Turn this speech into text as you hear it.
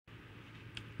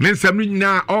Men some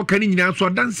na all can in answer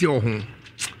dance your home.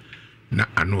 Na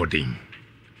anoding.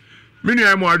 Many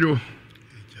am wajo.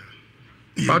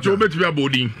 But you bet you are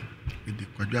boarding.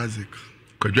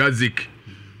 Quadrazik.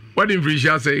 What in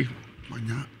Frisha say?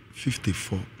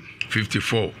 54.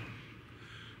 54.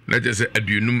 Let us say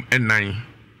adunum and 9.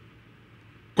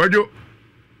 Quadro.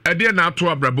 A dear na to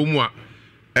abrabumwa.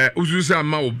 Uzusa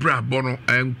ma obra bono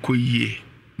enko ye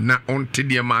na onte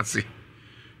de mase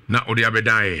na ode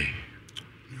abedae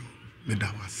me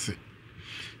da wase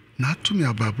na to me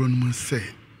ababro no se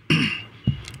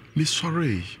me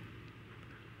sorry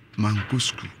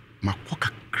mankusku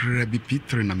makoka krabi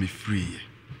pitre na me free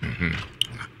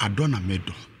adona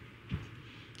medo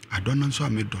adona nso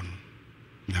amedo no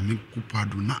na me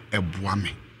kupado na eboa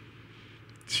me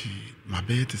ti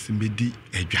mabe te se medi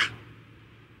edwa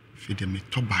fide me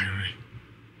to bayre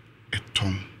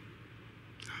etom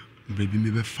brebi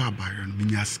me be fa bayre no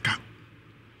minyaska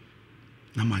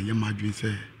na ma ye madwe se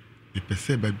me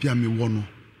pese ba bia me wo no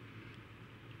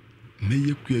me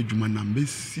ye ku adwuma na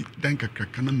mesi dan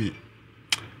kakraka na me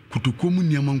kutukomu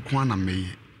niam nko na me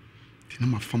ye ti na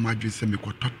ma fa madwe se me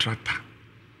ko totrata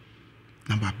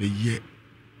na ba be ye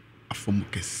afomu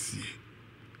kesi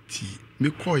ti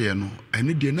me koye no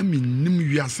ene de na me nim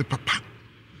wiase papa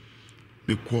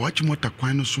me ko achimota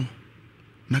kwan no so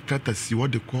na trata si wo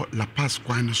de ko La Paz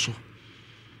kwan no so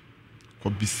ko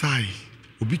bisai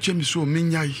obi chemi so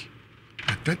menyai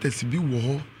trata si bi wo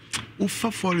ho o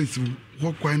fa forest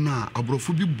wo kwan na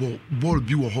abrofo bi ball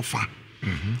bi wo ho fa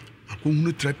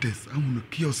akohunu trates ahunu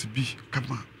kiosk bi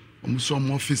kama omo so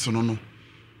mo office no no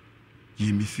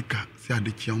ye misika si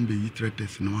ade chia mbe yi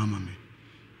trates no mama me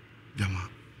jama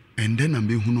and then am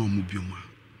be hunu omo bioma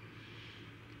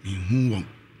me hu won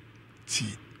ti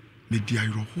me di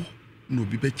ayroho no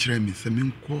bi be kire me se me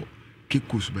nko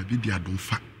kekos ba bi di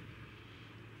adonfa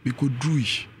me ko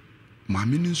drui ma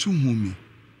me nso hu me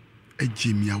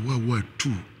agemi awa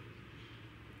tu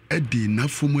edi na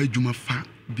fomu adwuma fa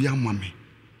bi amame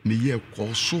me ye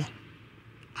ko so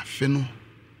afe no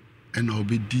ena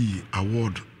obedi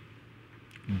award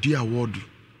di award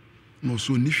no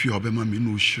so ni fi obema me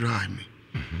no shira me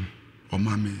o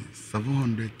ma me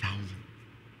 700,000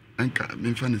 anka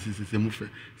me fa na sisi mu fe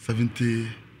 70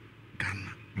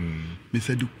 Ghana me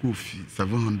said coffee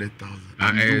 700,000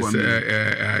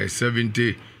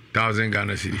 70,000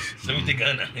 Ghana cedis 70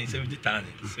 Ghana 70,000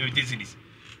 70 cedis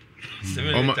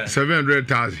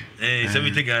 700,000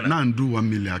 70 Ghana na ndu 1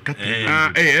 million akata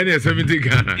any 70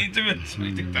 Ghana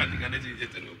 70,000 Ghana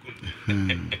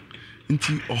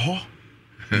nti oho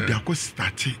de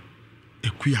akostati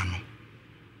ekuya no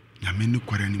na me ni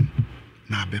kwaranim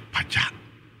na be paja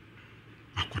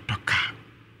akotoka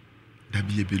da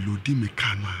bi ebe lodi me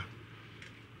kana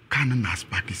na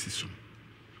spakisi so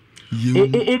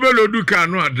o be lodu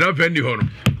kanu adra fendi hono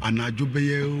anajo be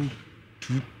ye 2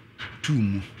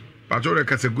 mu pato re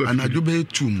kasegu anajo be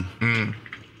 2 mu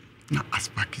na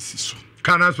aspakisi so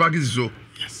kana aspakisi so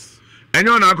yes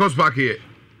enyo na akospak here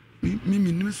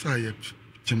mimi nimsa ye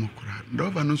chemokura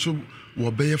ndova no so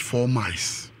wo be 4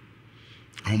 miles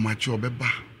ahomachi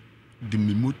obeba de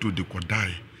mi moto de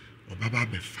kodai obaba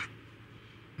befa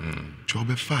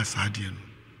chobe fa saade no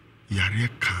yare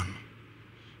kan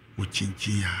o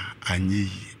chinchi ya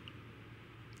anyeyi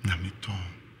na mito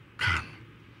kan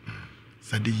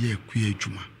sade ye ku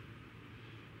adwuma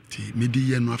ti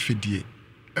medi ye no afedie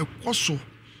ekoso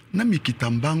na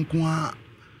mikitamba nko a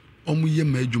omu ye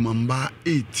ma adwuma mba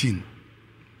 18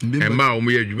 ma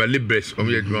omu ye adwuma libres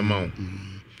omu ye adwuma ma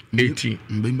 18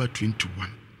 mbemba 21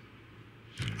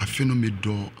 afeno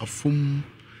medo afom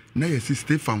na ye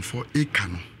Stefan for acre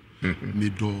no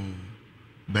medo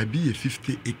baby ye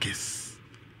 50 acres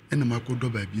ena makodo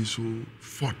baby so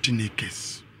 14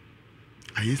 acres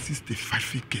aye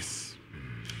 65 acres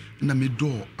na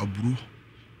medo aburu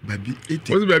baby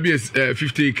 80 what's baby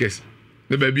 50 acres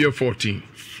the baby 14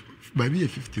 baby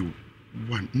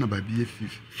 51 na baby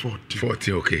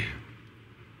 40 okay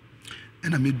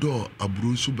ena medo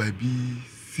aburu so baby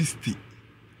 60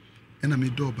 ena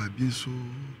medo baby so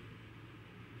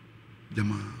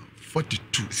jama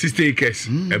 42 60 acres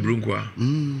ebrunkwa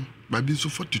baby so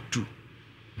 42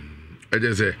 I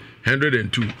just say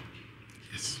 102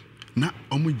 yes na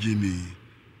omo jemi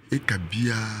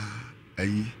ekabia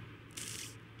ayi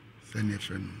sane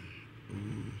fen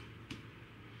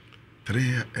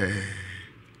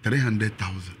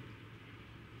 300,000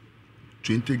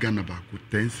 20 Ghana baako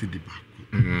 10 cedi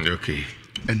baako okay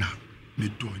ena me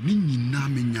do ni nyina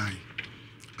me nyai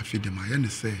afide ma ye ne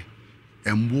se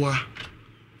emboa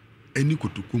eni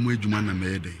kotokomu adwuma na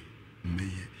meyede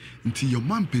meye nti your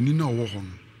man pani na wo ho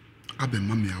no abe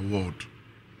ma me award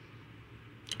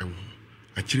ewo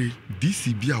Actually,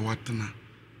 DC be a watana.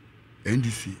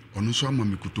 NDC, ono so ama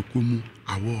me kotokomu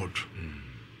award.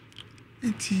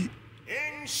 Enti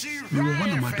me wo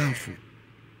wana madamfo.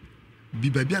 Bi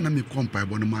baabi ana me kompa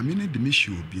bo no ma me ne de me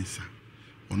hye obi nsa.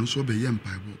 Ono so be ye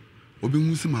mpa bo. Obi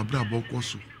hu se ma bra bo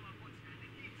koso.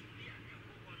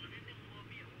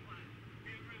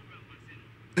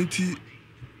 Enti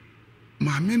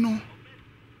maame no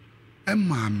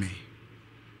maame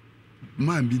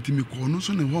bi ntimi ko no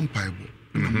so ne ho mpaebo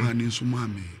na maane nso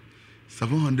maame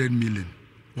 700 million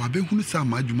wa be hunu sa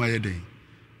ma adwuma ye den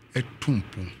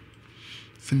etompo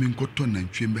se me nkoto na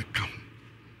ntwe mbeka ho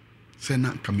se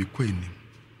na ka me ko enim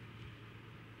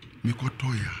me koto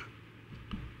ya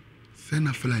se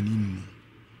na fulani ni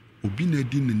obi na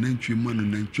di ne nantwe ma no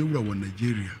nantwe wura wo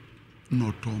Nigeria na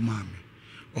oto maame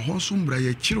oho so mbra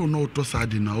ye kire no oto sa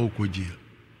de na okoje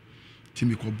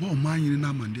timi ko bo manyi na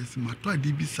amande se mato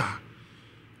ade bi sa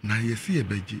na yesi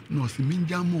ebeje na osi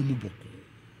minja mo mu boko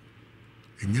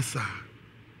enye sa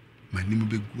manim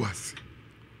begu ase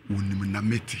wonim na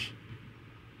meti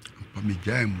ampa me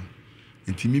jaimu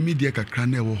enti mimi de kakra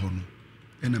na ewo ho no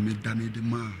ena me dane de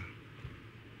ma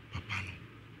papa no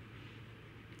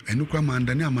enu kwa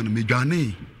mandane ama na me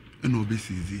dwane ena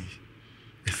obesizi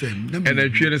ese ena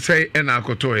twere sei ena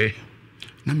akotoe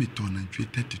na me to na twere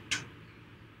 32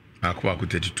 akwa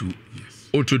 32 yes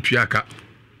ototuaka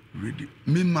ready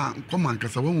me ma koma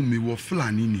nkasa wo me wo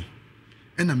fulani ni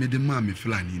ena me de ma me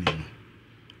fulani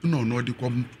ni no no de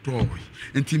kom to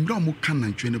enti mbra mo kan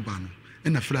na twere ne ba no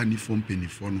ena fulani fo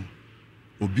mpenifo no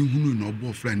obi hunu na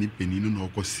obo fulani penini na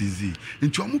okọ sizi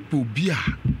enti omo pe obi a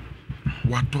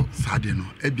wato sade no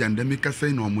ebia ndeme kasa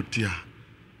na omo ti a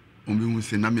obi hu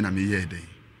se na me ye den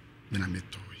me na me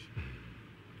toy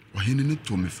ohene ne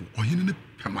to me fo ohene ne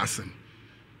pamasen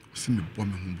si me bo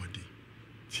me humbodi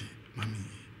ti mami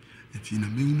eti na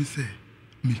me hunu se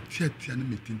me tiatia na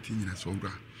me tintin nyina so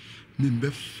wura me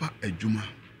mbefa adwuma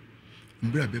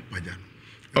mbra be paja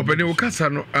no opene wo kasa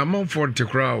no amanfo te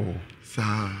kra o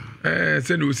sa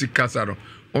se no si kasa no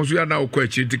onso ya na wo kwa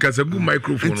chi ti kasa gu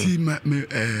microphone eti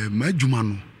ma adwuma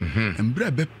no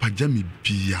mbra be paja me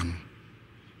bia no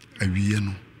awiye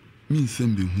no mi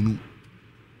nsem be hunu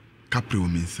kapre o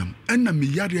mi nsem enna me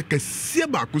yare ka sie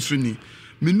ba koso ni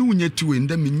me nu nya tiwe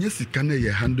nda me nya sika na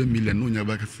ye 100 million no nya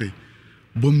ba ka se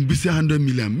bom bi se 100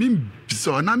 million mi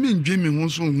so na me ndwe me ho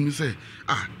so hunu se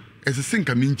ese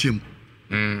sinka mi nchem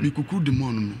mi kuku de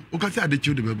mon no o ka se ade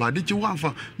chi de be ba ade chi wan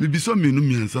fa me bi so me nu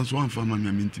mi ansa so wan fa ma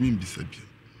me ntimi bi sa bi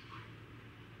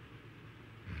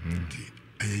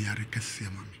aye yare ka sie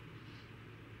ma mi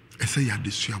ese ya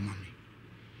de sua ma mi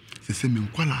se me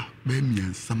nkwala ba mi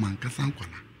ansa man ka san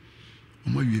kwala o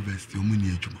ma university o mu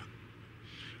ni adwuma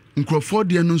nkrofo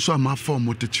de no nso ama fa o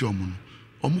mo tete o mo no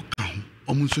o mo ka ho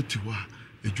o mo nso ti ho a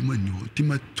adwuma ni ho ti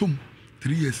ma tom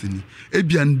 3 years ni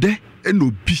ebiande ena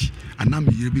obi ana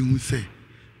me yere bi hu se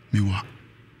me wa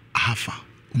hafa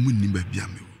o mu ni ba bia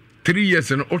me wo 3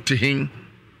 years no otehin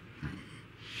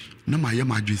na ma ye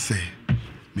ma dwe se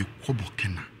me kobo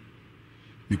kena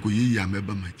me ko yeyi a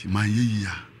meba machi ma yeyi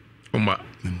a oma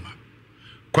memba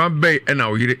kwa bei ena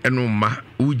oyire eno ma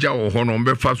uja wo ho no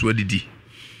mbe fa so adidi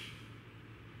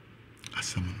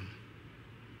asama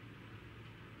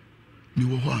mi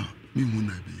wo ho a mi hu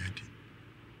na be yadi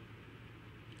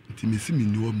nti me si mi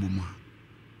ni wo moma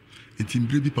nti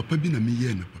mbre bi papa bi na me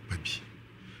ye na papa bi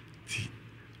ti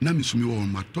na mi so mi wo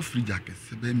ma to fridge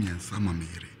akese be mi ensa ma me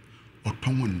yere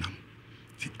oton wonnam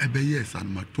ti ebe ye sa na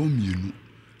ma to mienu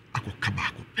akokaba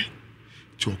akope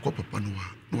ti okọ papa no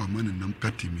wa ma na nam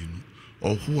katimenu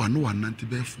oho a no wa nanti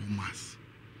be 4 months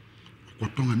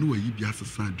okoton a no wa yi bi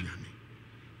asesa aduane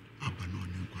aba no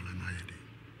ne nkwala na yede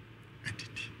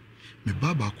editi me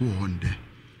baba ko honde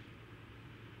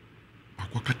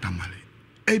akokatamale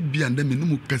ebia nda me no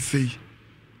mu kasei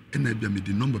ena ebia me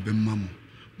di number be mamo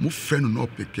mo friend no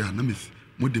opeke a na me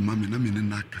mo de mame na me ne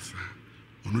na kasa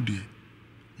ono de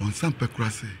on sampe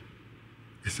krase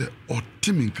ese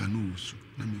otiminka no usu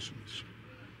na me so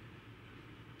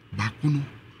bakuno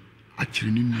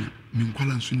akiri ni me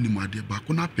nkwala nso ni mu ade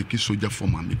bakuno apeke soja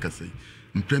form a me kasei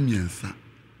mpremiensa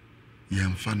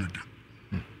yemfa no da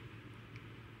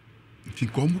ti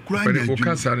ko mu kura nya ju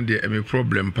ka san de me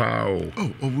problem pa o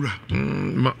owura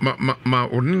ma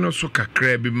onino so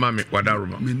kakra bi ma me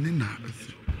wadaroma me ni na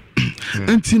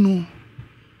enti no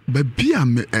ba bia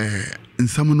me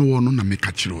nsam no wo no na me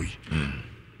ka kiro yi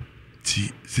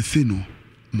ti sese no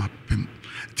mapem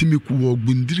ti me ku wo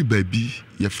gbundiri ba bi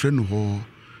ye frɛ no ho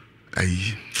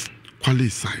ai quality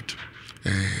side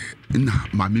na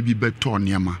ma me bi beto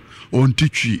niama on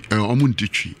titwi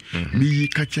omuntitwi mi yi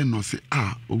ka che no se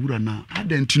owura na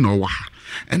adenti no wa ha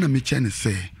ena me che ne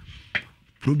se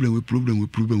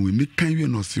problem we me kan we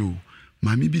no se o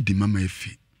maame bi di mama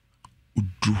efi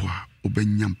udru a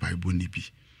obenya mpaebo ni bi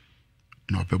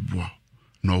na obeboa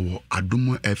na wo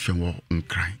adomo efem wo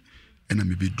nkran ena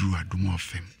me bedru adomo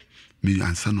ofem me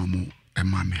ansa no mo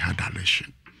ema me had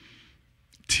election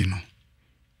tino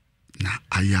na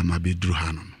aya ma bedru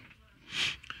ha no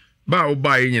ba o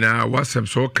ba nyina wasem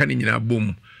so kan nyina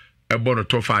bom ebo no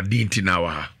tofa dinti na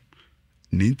wa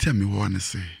ni ntia me wo ne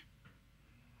se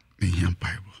me hiam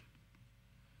paibo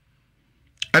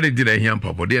ade dira hiam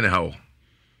paibo de na hawo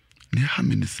ni ha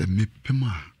me ne se me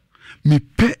pema me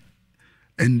pe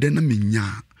ende na me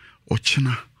nya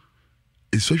ochina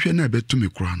esohwe na betu me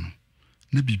kura no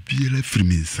na bibiela firi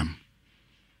me nsam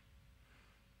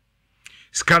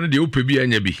scan de ope bi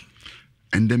anya bi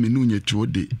ende me no nya tuo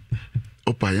de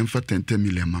opa yemfa 10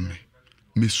 million mame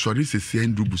me sori sesi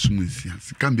andru busum nsia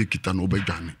sika be kita no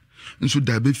obadwane nso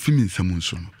da be fimi nsam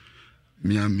nso no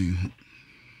me ami hu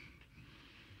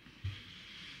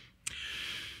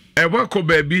ewa ko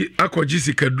baby akoji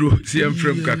sikadro si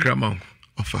emfrem kakrama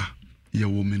ofa ye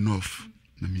wo me nof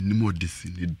na me nimo desi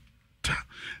ni ta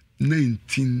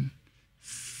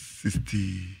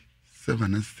 1967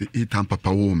 and 68 am papa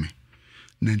wo me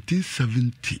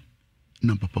 1970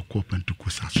 na papa ko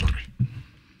Pentecost sorry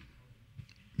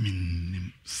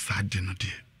min sade no de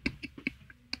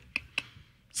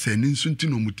se nin sunti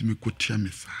no mutimi ko tia me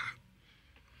sa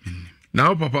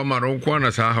na papa maro nko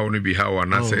na sa ha no bi ha wa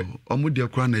na se omudi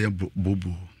akra na ye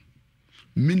bobo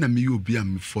mi na mi obi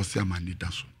am force amani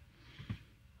da so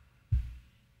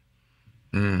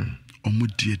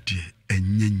omudi de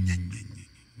enyenyenyenyen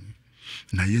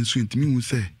na yensu ntimi hu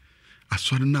se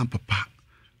asori na papa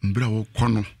mbra wo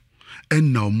kono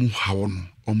enna omu hawo no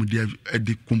omudi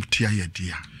edi kumtia ye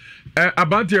dia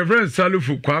about your friend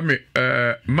Salufu Kwame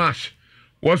Mash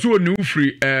was so new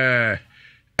free ne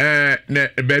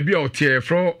baby out here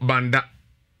from Banda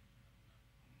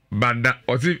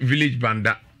or village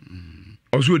Banda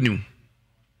also new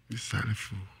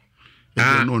Salufu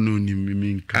no ni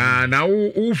mi nka na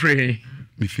wo free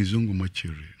mi fizungu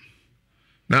machiri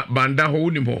na Banda ho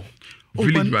ni mo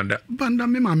village Banda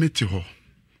me ma meti ho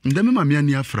nda me ma me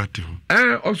ani afrate ho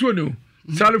also new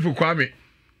Salufu Kwame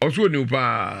also new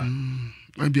pa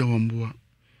abia wamboa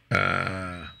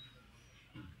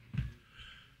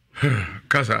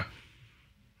kasa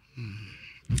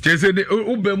chese de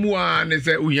ubemu a ne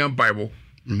se uhiam bible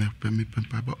me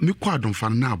bible mi kwa don fa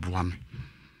na aboa me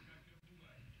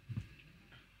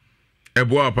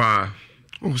eboa pa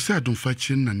o se don fa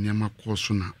chi na niam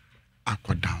akoso na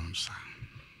akodown sa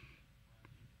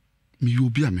mi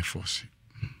obi a me force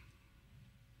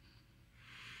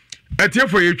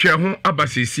etiefo ye twa ho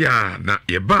abasisi a na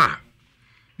ye ba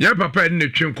ya papa ne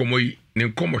twe nkomo yi ne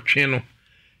nkomo twe no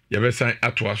ye besan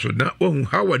ato aso na ohu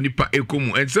hawa nipa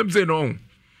ekomu ensem se no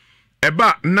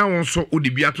eba na won so odi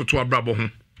bi atoto abrabo ho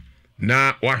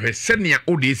na wahwe senia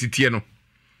odi esitie no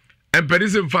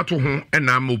emperisem fato ho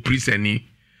na ma oprisani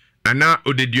ana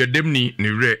odediodem ni ne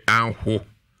re anho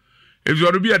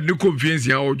ezo bi ad ne confiance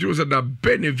ya o jo se da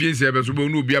benefice ya be so bo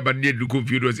no obi abade de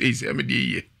confiance e se me de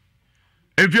ye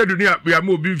enfia dunia ya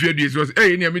ma obi mfia de so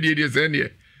ni me de se ne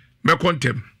me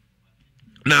contem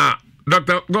na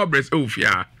Dr. Gobres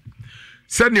ofia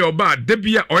sani oba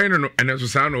debia oyeno no enso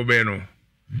sa na obe no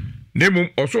nemum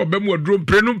oso obemu aduro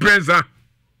prenu prensa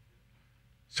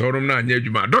sorum na anya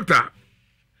adwuma doctor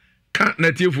ka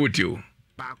na tie fotio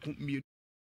ba ku mi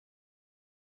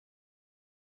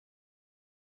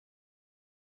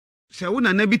se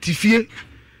wona na bitifie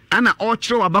ana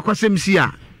ochire wabakwasem si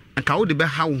a nka wo de be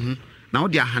ha wo hu na wo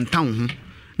de ahanta wo hu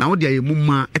na wo de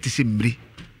ayemuma etese mmiri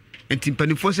enti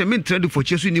mpanifo se men trade for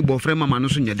chesu ni bofre mama no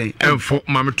so nyeden enfo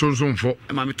mame to so mfo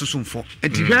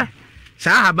enti hwe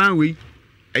saa haban we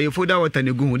ayefo da water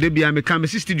ne gu de bia me ka me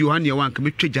studio ha ne wanka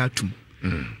me twegya atum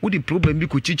wo di problem bi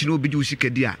ko chichi na obi di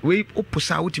usikadi a we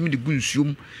oposa wotimi de gu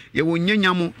nsuom ye wo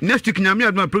nyanyamo next week nyame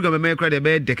aduma program me kra de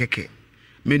be de keke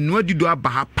me no dido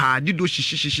abaha pa dido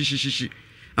shishi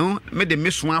me de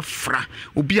meso afra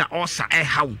obi a osa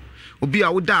hawo obi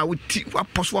a woda woti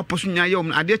waposo nya ye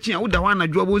ade chi a woda ho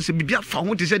anadwo bo se bibia fa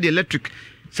ho te se de electric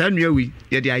sa nua wi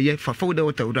ye de aye fa woda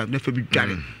woda na fa bi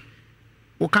dware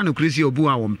wo ka no crazy obu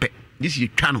a wo mpe this ye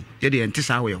twa no ye de ente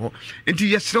sa wo ye ho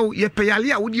enti ye serew ye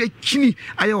peyale a wodi akini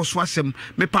aye oso asem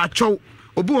me pa chow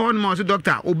obu ho no ma so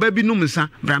doctor oba bi num nsa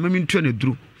bra ma mi ntua na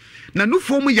duru na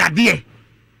nufo mu yade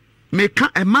me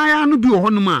ka emaya no bi ho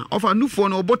no ma ofa nufo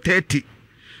no obo 30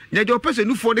 nya jo pese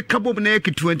nufo de kabo na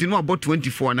ek 20 no about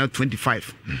 24 na 25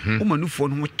 o ma nufo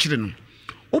no ho kire no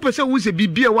o pese wo se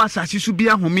bibia wa asase su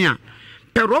bia home a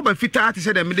pe roba fita ate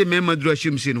se de me de mema duru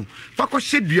ahim se no fa ko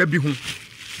hye dua bi ho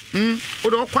o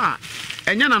do kwa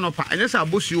enya na no pa enya sa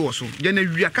abosuo wo so je na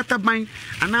wia kataban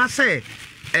ana se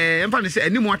emfa ne se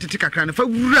animu atete kakra ne fa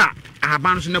wura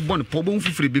ahaban so ne bɔ ne pɔbɔ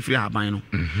mfufure befiri ahaban no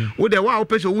wo de wa wo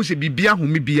pɛ so wo se bibia ho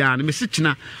me bia ne me se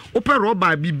kyina wo pɛ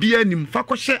roba bibia nim fa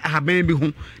kɔ hyɛ ahaban bi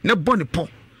ho ne bɔ ne pɔ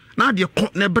na de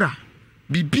kɔ ne bra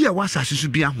bibia wa asase so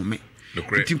bia ho me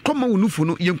nti kɔma wo nufo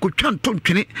no yenkotwa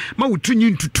ntontwene ma wo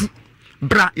tunyi ntutu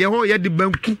bra ye ho ye de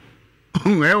banku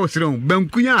wo sere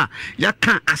banku ya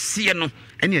ka ase no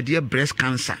ene de breast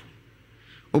cancer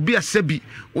obi asabi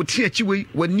oti achi we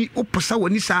wani oposa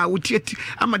wani saa oti ati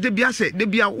amade bia se de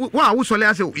bia wa wo sole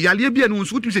ase yale bia no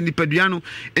nso wotum se nipadua no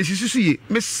ensisusu ye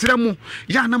mesra mu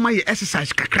ya na maye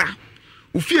exercise kakra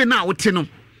ofie na wote no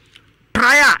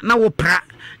prayer na wo pra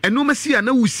eno masia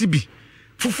na wusi bi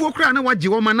fufuo kra na waje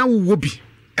wo ma na wo bi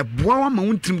eboa wa ma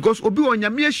wontim because obi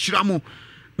onyame ahira mo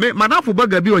me madafo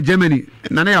baga bi o Germany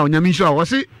na na ya onyame ahira wo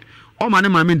se o ma ne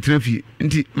ma me ntra fie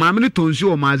nti ma me ne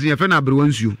tonsuo o maazi ya fe na abrewa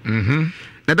nsuo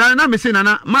na dan na me say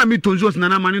nana ma me tonsuo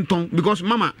nana ma ne ton because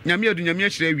mama nyame adu nyame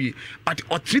ahira wie but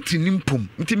o treat ni mpom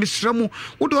nti me sra mo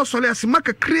wo do sole ase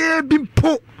maka kra bi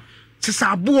mpo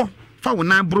sesa abo fa wo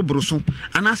nan boroboro so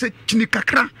ana se kini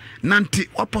kakra nanti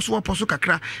waposo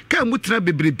kakra ka mutra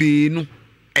bebrebe no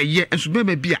eye enso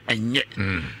bema bia enye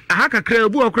aha kakra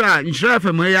obu okra nhyira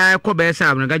fam ya ekoba esa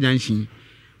abnaga janshi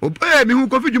mi hu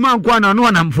kofi djuma nko ana no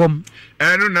na mfom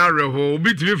eno na reho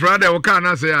obi timi frada wo ka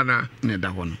na se ana ne da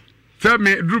ho no se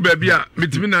me dru ba bia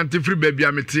mitimi nante free ba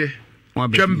bia mete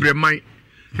twembre man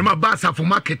na ma ba safo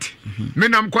market me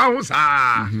nam kwa ho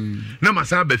saa na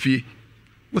masa ba fie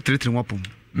wo tretre wapom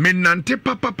menante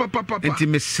papa enti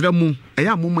mesra mu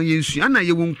eya moma yensu ana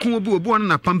ye wonku obi wona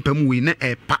na pampam we na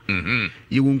epa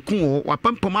ye wonku wa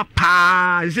pampam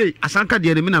pa sei asanka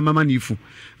de me na mama nifu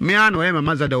me ana o ye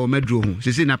mama zada o medro ho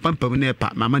sei na pampam na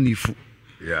epa mama nifu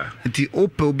yeah enti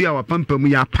opa obi a wa pampam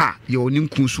ya pa ye oni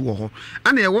nku su wo ho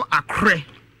ana ye wo akre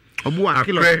obu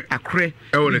akilo akre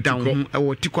down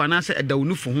wo tiko ana se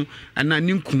edawnufu ho ana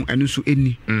ninku anu so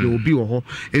eni ye obi wo ho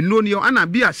enu ni ana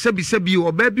bia sabi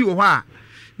oba bi wo ho a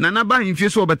nana ba himfie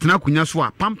so obetena kunya so a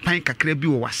pampan kakra bi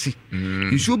wo wase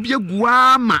nso bi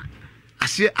agua ma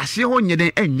ase ho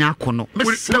nyeden enya kono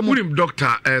murim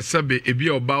doctor sabe ebi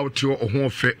oba ote ho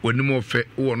ofe onim ofe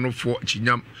wo no fo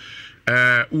chinyam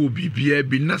wo bibia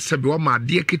bi na sabe wa ma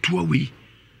de ketewa we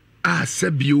a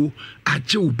sabio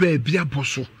aje wo ba bia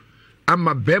boso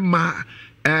ama bema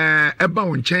eba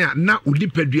won chen na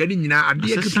onipadua ni nyina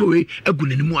ade ketewa we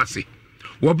agunanimu ase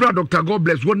Wabra Dr. God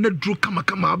bless one nedru kama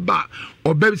aba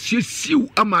obe siesiu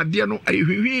amade no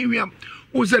ahwehwehwam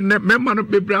wo se ne mema no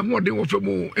bebra ho de wo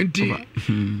femu enti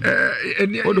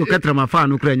eni odo katra mafa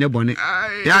no kra nya bone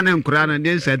ya ne nkura na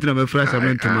de nsa tira mafra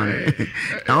samento man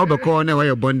na obeko na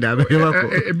wo bonda be bako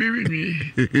ebi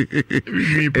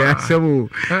pa sebo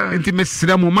enti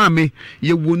mesira mo mame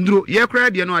ye wondro ye kra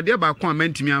de no ade ba ko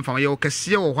amantimi amfa ye wo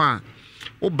kese wo ho a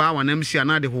wo ba wanam si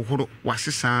ana de hohoro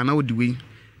wasesa na odiwe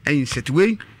en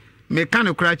setwe me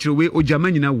kan kra kire we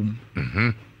ojama nyina wum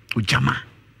ojama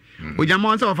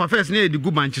on say of first na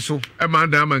edigu banchi so e ma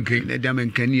da mankan na da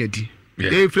mankan ni adi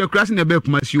e frɛ kra se na be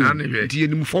kuma si o ti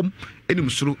enim fom enim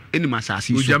soro enim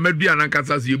asase so ojama bia na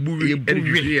nkasa se ebu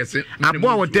yese abo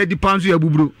a wota di panso ya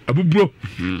buburo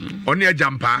oni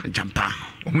ajampa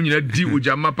omu nyina di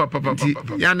ojama papa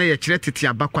ya na ye kire tete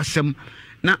abakwasem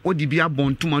na odi bia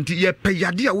bontum anti ye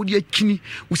peyade a wodi akini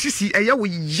usisi eya wo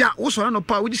ya wo so na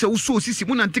pa wodi se wo so usisi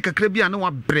mu na nte kakra bia na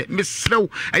wa bre mesrew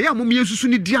eya mo miesusu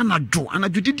ni dia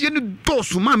anadwo didie ni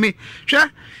dosu mame hwe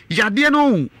yade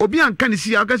no obi anka ne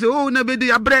si aka se o na be de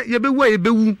ya bre ye be wa ye be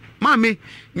wu mame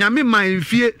nyame ma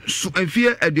enfie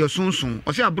ediosonson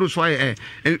o se abro so aye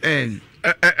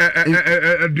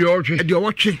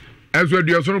ediowotwe ezo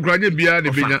edioson kra nya bia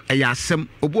de benya eya asem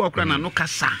obu okra na no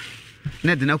kasa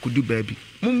na de na kudu baabi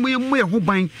mummu ye ho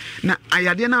ban na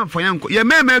ayade na amfa yanko ye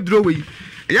mema duro we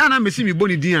ya na mesi mi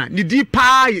boni din a ni di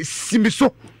pa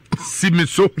simiso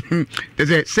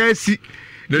de se si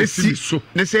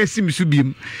ne se simiso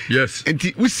biem yes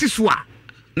enti wisiso a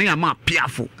na ya ma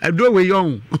piafo aduro we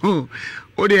yon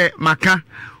o de maka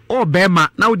o bema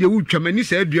na o de wutwamani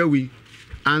se adua we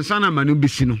ansa na manu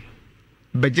besi no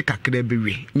beje kakra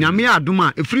bewe nyame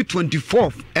adoma e free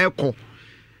 24th eko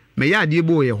me ya de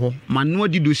bo ye ho manu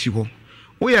adi do si ho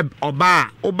wo ye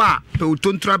oba pe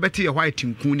otontra beti ye white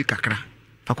nkun ni kakra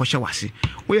fa ko hye wase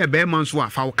wo ye be man so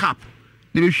afa wo cap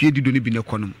ne be hwie dido ne bi ne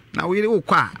konom na wo ye wo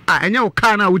kwa enya wo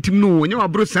ka na wotim no enya wa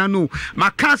brosan no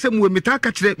maka asem wo meta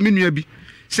ka kire menua bi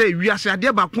se wiase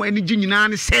ade ba ko ani gi nyina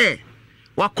ne se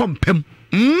wa kompam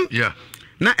yeah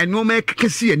na enoma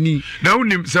kekesi ani na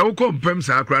unim se wo kompem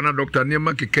sa akra na doctor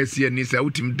nema kekesi ani se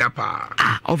utim dapa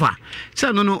over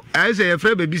say no I say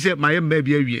frɛ baby say my mba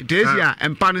bia wie tesi a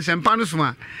empa no so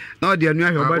ma na odi anu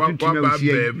ahwe oba tuntun na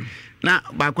usie na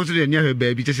ba ko so de anu ahwe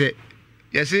baby te say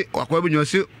yesi akwa bunyo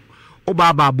se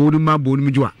oba ba bonu ma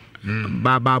jwa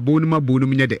ba bonu ma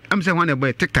nyede am say wana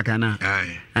boy tiktak na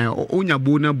onya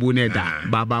bonu da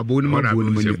ba bonu ma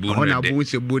nyede ona bonu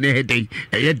se bonu hedai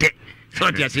eyede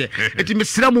so dia say eti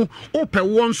mesra mu ope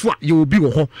won so a ye obi wo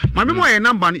ho ma me mo ye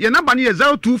number ye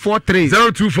 0243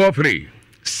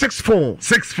 64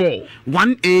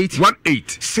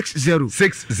 18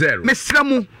 60 mesra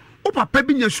mu o papa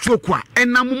bi nya stroke a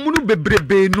enam mu no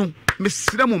bebrebe no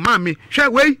mesra mu ma me hwe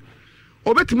wei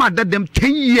obetima dadem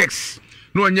 10 years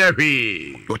no nya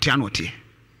hwe otia no otie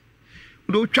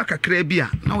do twa kakra bi a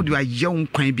na wo de aye won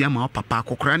kwan bi ama papa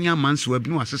akokora ne amanso abi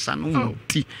no asesa no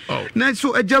ti na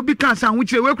so agya bi kan sa ho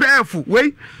kire we kra efu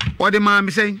we o de ma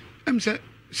me say em say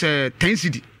 10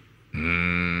 cedi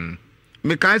me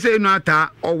kan say no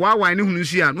ata o wa ne hunu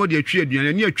si a no de atwi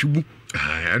aduane ne atwibu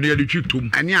ani ya de twi tom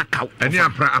ani akaw ani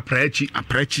aprachi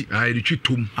ai de twi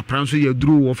tom apran so ye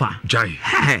duru wo fa jai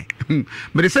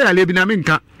me say ale bi na me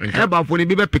nka e ba fo ne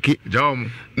bi be peke jawm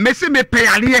me se me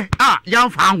peyale ya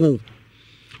mfa ngo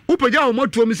upeja wo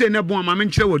motuom se ne bon ama me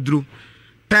nkire waduro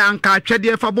pe anka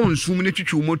atwede fa bon sum ne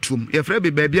twitwi wo motuom ye fra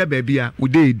be baabia wo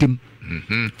de edim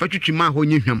fa twitwi ma ho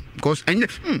nyehwam because enye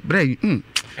brai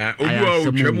obu a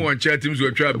otwam won chatim so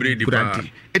atwa bredi pa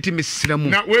eti mesira mu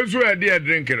na we so e de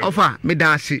drink no ofa me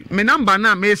daase me number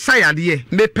na me sayade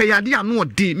me peyade ano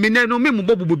odi me ne no me mu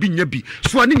bobo bi nya bi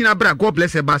so ani nyina bra God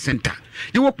bless Eba Center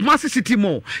you wo Kumasi City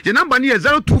Mall your number ni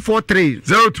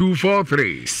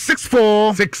 0243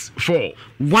 64 18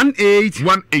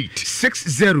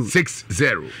 60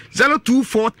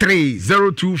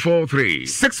 0243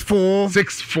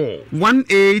 64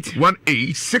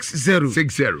 18 60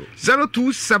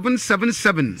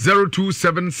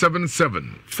 0277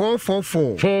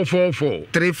 444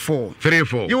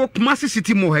 34 you wo Kumasi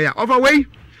City Mall here overway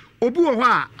obi wo ho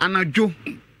a anadwo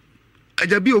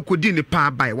ajabi okodi ne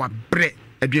pa bai wa bre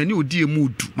aduane odi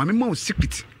emudu mame ma o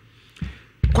secret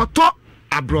koto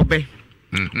abrobe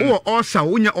o osa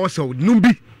onya osa numbi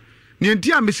ne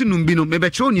ntia mesi numbi no mebe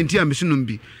kire onye ntia mesi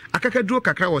numbi akakaduro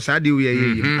kakra wo sa de we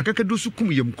ye akakaduro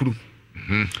sukum yemkuru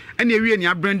ene ewie ne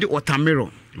abrande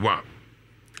watermelon wow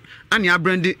ane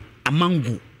abrande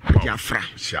amango de afra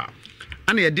sha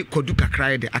ane ye de kodu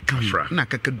kakra ye de aka na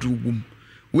akakaduro gum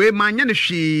we manya ne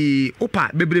hwe opa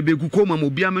bebrebe guko ma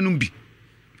obi amanum bi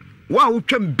wa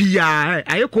utwam bia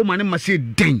ayeko ma ne mase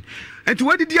den enti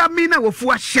wadidi amina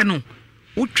wofu ahye no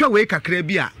utwa we kakra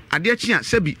bi a ade achi a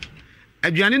sabi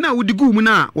aduane na wodigu mu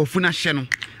na wofu na hye no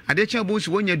ade achi abonsi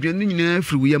wonya aduane nyina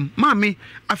firi wiyam maame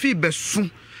afi besu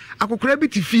akokora bi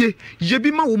tifie ye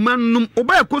bi ma wo manum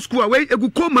oba ya kosku a we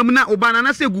eguko mam na oba na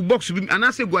na se egu box bi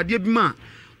ana se egu ade bi ma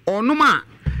onum a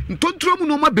ntontro mu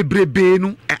no ma bebrebe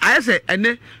no ayese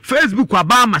ene Facebook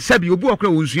aba ma sabi obi okra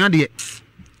wonsua de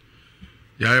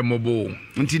ya mobo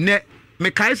nti ne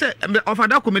me kai se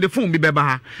ofada ko me de phone bi beba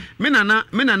ha me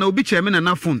nana obi che me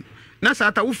nana phone na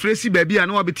sata wo fresi ba bi a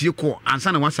na wabetie ko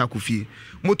ansa na wasa ko fie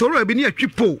motoro bi ne atwi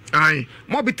po ai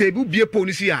mo bete bi bie po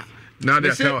ni si a na de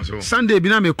tawa so Sunday bi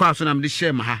na me kwa so na me de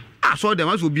share ma ha so de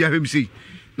waso obi ahwem sei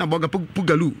na boga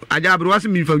pugalu aja abro wase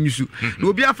mi fa nyusu na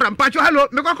obi afra mpacho hello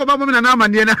me kwa ko ba mo me nana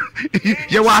amane na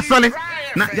ye wa asole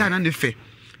na ya na ne fe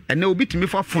ene obi timi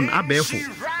fa phone abefo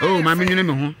oh ma me nwene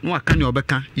me ho no aka ne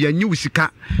obeka ya nyi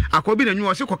wusika akobi na nyi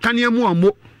wo se ko kane amu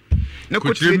amo na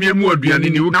ko tire mu aduane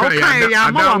ni wo kan ya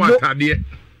ada watade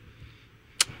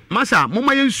masa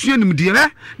moma yensu anim de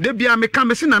de bia me ka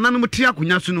me se nananom tie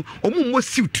akonya so no omummo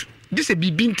suit de se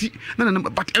bibinti na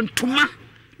but entoma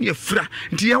ne afura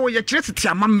nti ye ho ye kire sete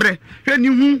amambre hwe ni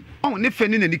hu on ne fe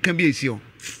ne nani kan bi esi o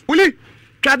uli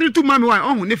twade tu mami wa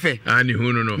on ne fe ni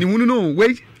hu no ni hu no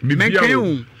we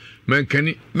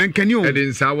menkani o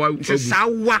edin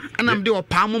sawa anam de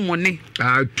opam monne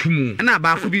tumu na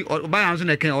ba fu bi oba yanso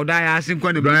na kan oda ya ase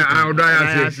kwa ne oda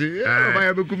ya ase oba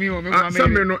ya bekumi o me kwa me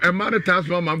same no e ma de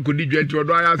tasma mam ko di dwati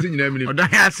oda ya ase nyina mini oda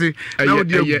ya ase na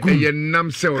odi ye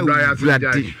nam se oda ya ase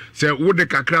jai se wo de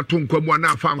kakra to nkwamu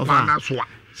na afa nkwa na soa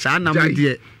sa nam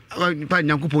de pa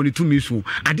nyankopon ni tumi so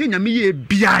ade nyame ye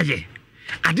biaye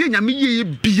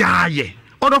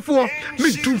odofo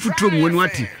me tu futuro mu wonu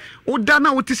ati oda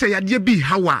na woti se yade bi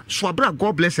hawa so abra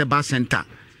God bless Eba Center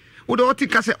oda woti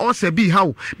ka se o se bi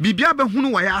hawo bibia be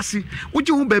hunu wa yase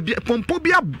uji hu ba pompo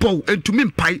bia bow entumi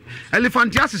mpai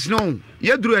elephant yasis no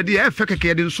ye duru ade e fe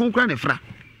keke de nso kra ne fra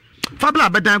Fabla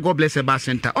Abedan God bless Eba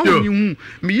Center. Oh you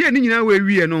me ye ni nyina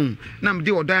we no na me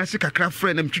de odan ase kakra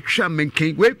friend na me twetwa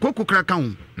menken we koko kraka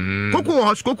ho. Koko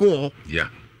ho koko. Yeah.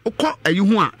 Okọ ayi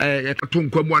ho a to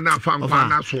nkwamu na afa nkwa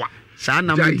na so a. Sa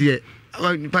na me de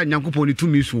pa Nyankopon ni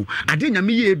tumi so. Ade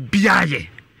nyame ye bia ye.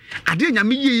 Ade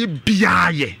nyame ye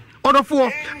bia ye.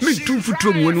 Odofo me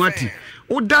tumfutro mu wonu ati.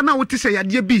 Oda na wote se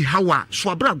yade bi hawa so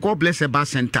abra God bless Eba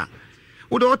Center.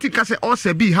 Wodo oti ka se o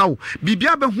se bi hawo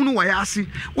bibia be hunu wa ya ase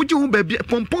woje hu ba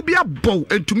pompo bia bow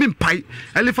entumi mpai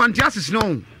elephantiasis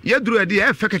no ye duru ade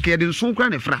e fe keke de nso kra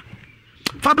ne fra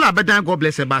Fabla Abedan God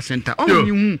bless Eba Center o ni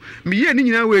hu me ye ni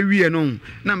nyina we wie no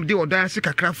na me de odan ase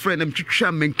kakra fra na me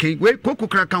twetwa menken we koko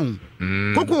kra ka hu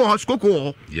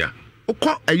koko yeah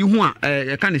okọ ayi hu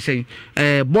a ka ne sei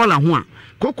bola hu a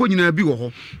koko nyina bi wo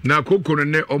ho na koko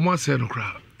ne omo ase no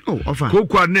kra. Oh, ofa.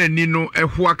 Koko na ni no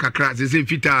ehua kakra sese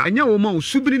fita. Enya wo ma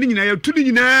usubiri ni nyina ya tu ni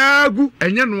nyina gu.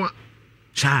 Enya no a.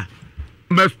 Cha.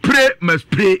 Must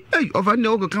pray. Hey, ofa ne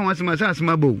ogo kan wasema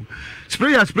asema bo.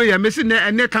 Sprayer me se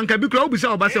ne kanka bi kra obisa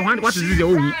oba se what is this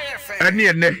your own?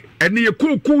 Ene ye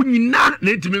koko nyina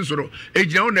na etimi nsoro.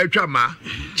 Ejina wo na atwa ma.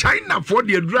 China for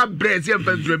the dura bread se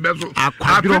emfasre beso.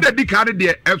 Afida dikare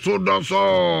de eso do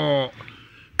so.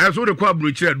 Eso de kwa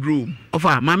brochire drum.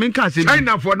 Ofa, mama nka se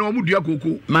China for na omudua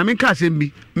koko. Mama nka se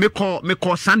bi me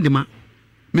call Sandema.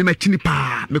 Me machini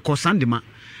pa, me call Sandema.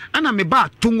 Ana me ba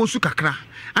tongo su kakra.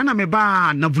 Ana me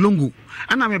ba Navulongo.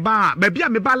 Ana me ba bebia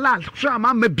me ba la so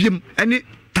ma mabiem ene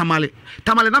tamale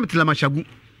na metela mashagu.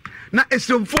 Na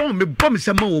esremfo me bom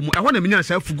se ma wo mu. E ho na me nya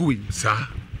sa fugu wi. Sa.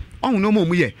 On no mo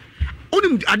mu ye.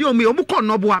 Onim ade o mu ko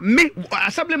no boa me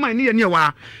assembly man ne ye ne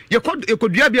wa. Ye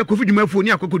kodua bia kofidwuma afu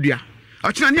ni akokodua.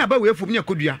 Ochina ni aba we fom nya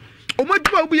kodua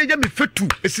omadua obu ye me fetu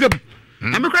esirem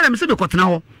na me kra na me se be kotena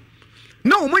ho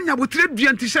na omanya botire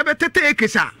dua nti se betete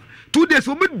ekesa 2 days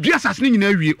omedua sasne nyina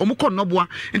awie omko noboa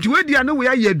nti we dia na we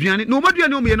ya aduane na omadua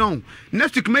ne omye no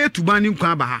next week me tuban ni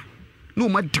nkwa ba ha na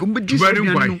omadi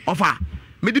aduane ofa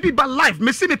me di ba life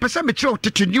me se me pese me kire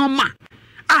otetenyoma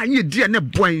nye dia ne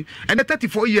boy and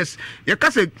 34 years ye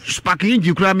ka se spark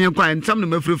hinji kura me nkwa nsam no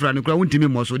mafrefra ne kura wontimi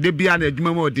mo so de bia na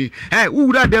adwuma mo di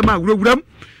wuwura dem a wuram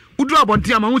udu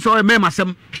abonti ama hu so e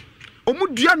memasem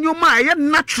omudua nyoma ye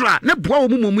natural ne boa wo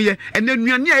mumu ye and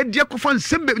anuane a de kofa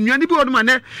nsem anuane bi wonu ma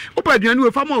ne opa aduane we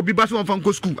fa ma obi ba so won fa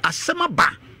nko school asema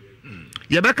ba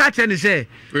ye be ka che ne se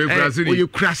oye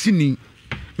kurasini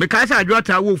me ka se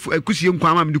adwata wo akusie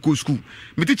nkwa ma me ko school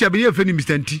me teacher be ye fe ni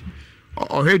Mr. Nti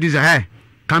o he this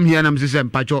come here na mse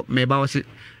mpacho me ba wose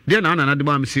de na de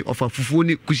ba mse ofa fufuo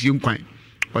ni kusie nkwan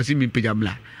wose mi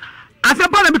pejamla ase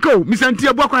pa na biko Mr. Nti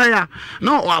abo akwa ya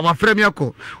no wa frem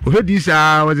yakọ o he this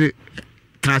wose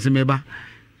trans me ba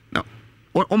no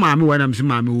o ma me wa na mse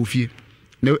ma me wo fie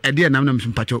na e de na mse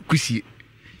mpacho kusie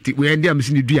ti we de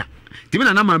mse ni dua ti me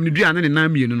na ma me dua na ne na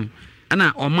mienu no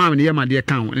ana o ma me ne yema de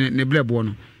kan ne blebo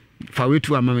no fa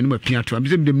wetu ama me no mapia to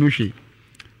amse dem no hwe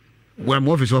wa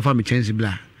mo office ofa me chance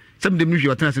bla some dem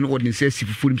you attend an ordinance say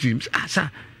fufu sim sir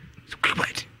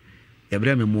quiet ya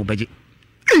bra me mo baje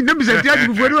na me say dia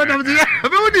fufu do na me say be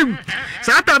wodim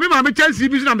sa ta me ma me chance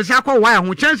bi so na me say akọ wa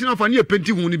ho chance na fa ne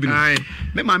penti hu ni bi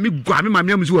me ma me gwa me ma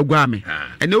me am so gwa me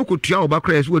ene okotua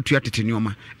obakra so otua tete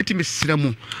nioma eti me sira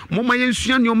mo ma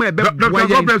yensua nioma e be wa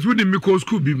ye Dr. wodim me ko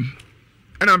school bi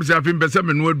ena me say afim be se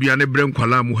me no aduane bre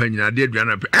nkwala mu ha nyina de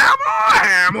aduane pe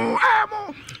emo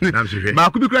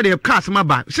ba ku bi kura de cars ma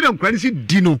ba sire nkura ni si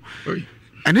di no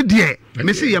ene de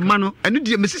me se ye ma no ene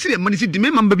de me se ye ma ni si di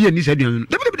me ma ba bi ani sa aduane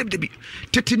de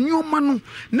tete nyoma no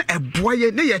na eboa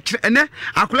ye na ye kire ene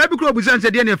akura bi kura obusan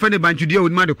se de na fa ne banchudie o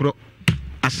ma de kuro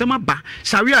asema ba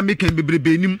sawe a meken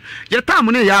bebrebe nim ye tam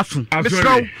ne ya aso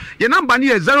mesro ye number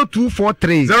ne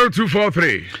 0243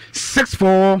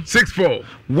 64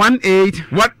 18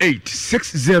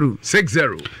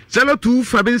 60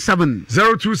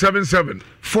 0277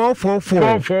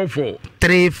 444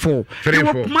 34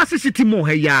 wo Kumasi City mo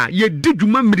ha ya ye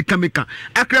didwuma America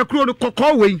akra kro no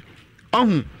kokko we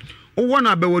ohun wo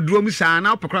na be woduro mu saa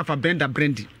na opokra fa blender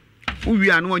brandy wo wi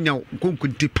an wonya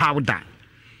konkunti powder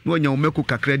no nya omeko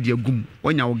kakra di agum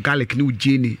onya o garlic ni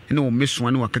ujeni ne o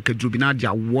meso ne wakakaduro bi na di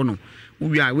awo no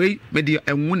wi a we me di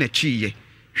enwo na chiye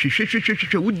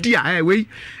hwehwehwehwehwe wudi a we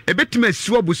ebetima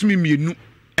asiwo bosumi mienu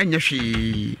enya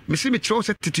hwe mesi me kire o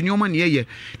se tetinyoma ne ye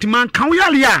ti man kan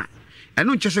yale a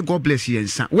eno nche se God bless ye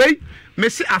nsa we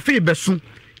mesi afi beso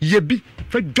ye bi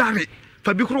fa dware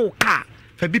fa bi kro ka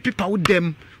fa bi pipa wo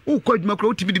dem o ko adwuma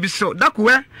kro tibi bi so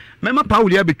dakwe mema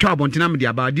Paul ya betwa abontina me di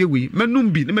abade we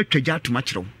menum bi ne matwaja atuma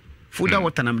kire foda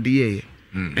water nam de ye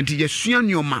enti ye sua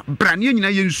nyoma brane nyina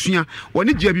ye nsua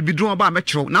woni gya bibidron ba me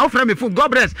kire na wo fra me fo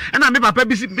God bless na me papa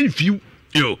bi si me fiu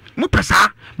yo mo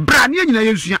pesa bra ne nyina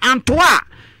yensua antoa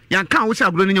yanka wo se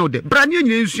agro ne nya wo de bra ne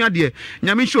nyina yensua de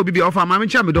nyame hye obi bia ofa ma me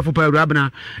ncha me dofo pa awura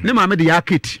bena ne ma me de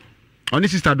yakit oni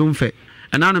sister don fe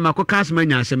ana na mako kas ma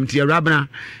nya asem ti awura bena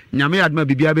nyame adma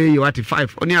bibia be ye what 5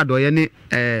 oni adoye ne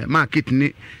market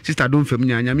ne sister don fe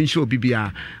nyame hye obi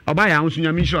bia oba ya nso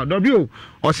nyame hye dobio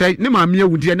o say ne ma me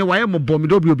ewu de ne waye mo bom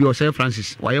dobio bi o say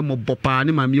Francis waye mo bopa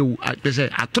ne ma me ewu pese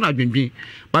atona adwendwen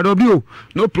ba dobio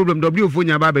no problem dobio fo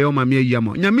nya ba be o ma me ayi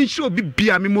amo nyame hye obi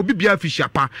bia me mo bibia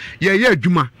fishiapa ye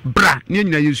adwuma bra ne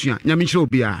nyina yesua nyame hye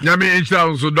obi a nyame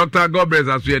ncha so Dr. Gobrez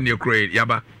aso ye ne kro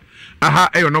yaba aha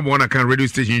eyo no one can radio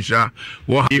station sha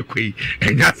wo ekwi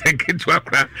enya seketu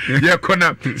akra ye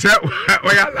kona se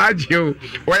oya laje o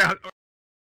oya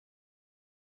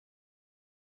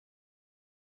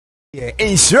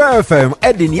Insure FM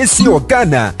edin yesi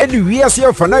Ghana edi wiase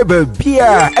afana ba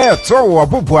bia eto wo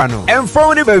boboano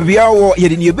emfo ne ba bia wo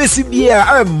yedi ne besi bia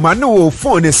amma ne wo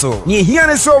phone so ni hia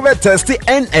ne so be test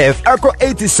NF ako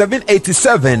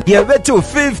 8787 ye beto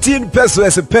 15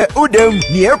 pesos per udem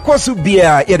ni ekoso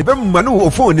bia yedi be ma ne wo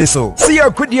phone so si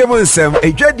akodie mo nsem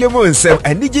edwadie mo nsem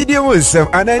anigidie mo nsem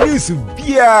ananisu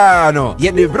bia no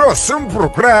yedi bro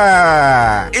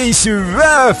simprokra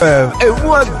Insure FM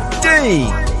ewo day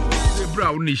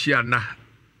Brown Nishiana,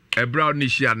 a brown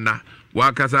Nishiana,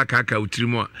 Wakasa Kaka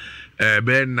Utrimo,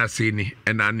 Ben Nasini,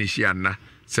 and Anishiana,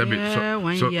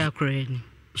 1 year crying.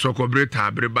 So Cobreta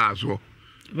Brebazo.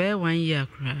 Bear 1 year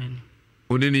crying.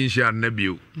 Unishian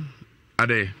Nebu.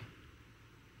 Ade.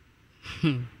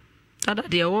 Tada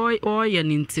dear, or your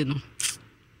Nintino.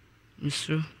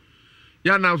 Mr.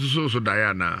 Yana so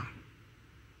Diana.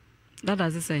 That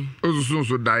does it say? Also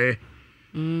so die.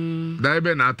 Die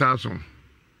Ben Atason.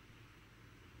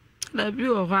 La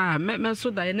biwa me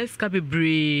so da ne ska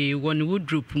bebre won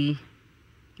wardrobe mu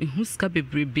ehu ska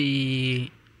bebre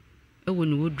be e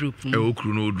won wardrobe mu e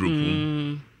okru no wardrobe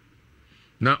mu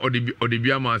na odi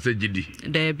bia ma se gidi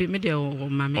da bi me de o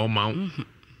ma me o ma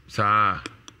sa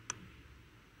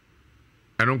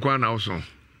eno kwa na oso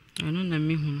eno na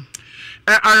mi hu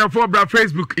ayafo bra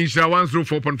Facebook Insha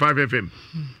 104.5 FM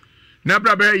na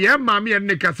bra be ye ma me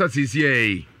ne kasa sisi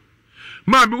e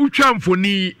ma me utwa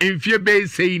mfoni emfie be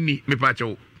sei ni me pa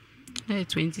chewo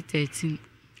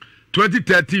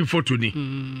 2013 photo ni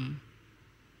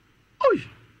oi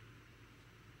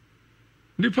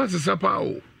ni pa se sapa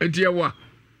o enti ewa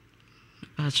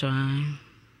acha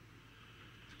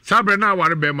sabre na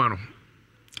ware be ma no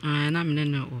na me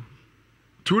ne o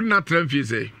tu na tramfie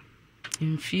sei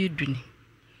emfie du ni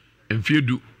emfie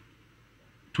du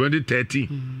 2013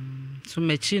 so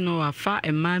mechi no afa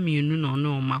emami nu no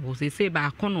no ma ho se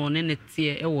ba kono ne ne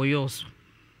tie e wo yoso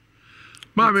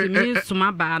ma me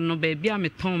suma ba no ba bia me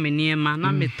ton me niema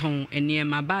na me ton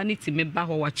eniema ba ni ti me ba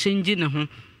ho wa change ne ho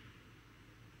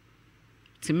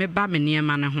ti me ba me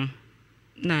niema ne ho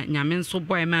na nyame nso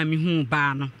boy ma me hu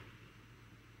ba no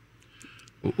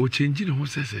o change ne ho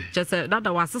sese just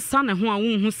dada wasesa ne ho a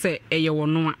wo hu se eye wo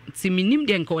no a ti minim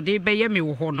de nka ode be ye me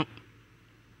wo ho no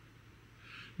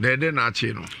de na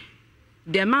achi no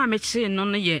de ma me chi no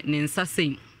no ye ne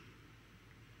nsasei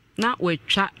na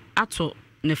wetwa ato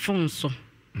ne phone so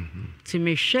ti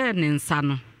me hwe ne nsa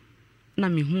no na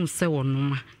me hu se wo no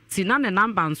ma ti na ne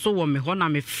number nso wo me ho na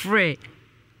me frɛ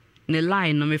ne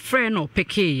line no me frɛ no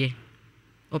pekeye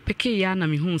o pekeye na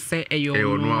me hu se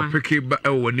eyo no ma pekeye ba e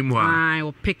wo ni mu ha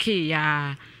o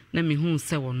pekeye na me hu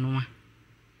se wo no ma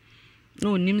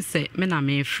no nim se me na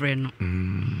me frɛ no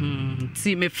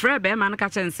ti me frɛ be ma na ka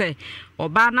chen se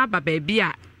oba na ba ba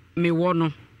bia me wo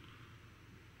no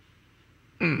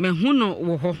me hu no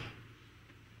wo ho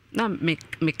na me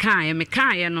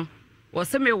kan no wo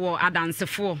se me wo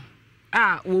adansefo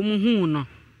a wo mu hu no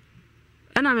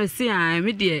ana me si a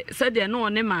me de se de no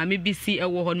ne ma me bi si e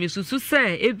wo ho me susu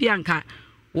se e bia nka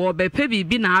wo be pe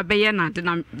bibi na abeye na de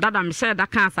na dada me se da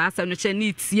kan sa asem no che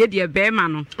ni tie de be ma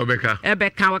no obeka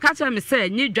ebeka waka che me se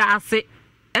nyi dwa ase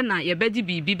e na ye beji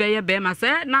bibi be ye be ma se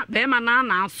na be ma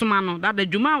na asoma no dada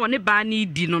dwuma wo ne ba ni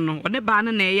di no no ne ba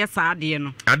na ye sa ade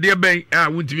no ade ben a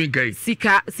wuntimi nkai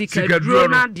sika duro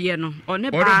na ade no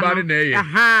one ba no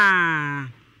aha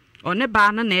one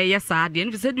ba na ye sa ade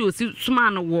no se de osi suma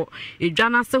no wo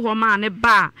edwa na se ho ma ne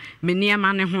ba me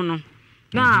niema ne ho no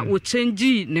na wo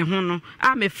change ne ho no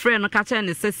a me friend no ka che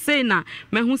ne se sei na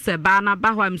mehu se ba na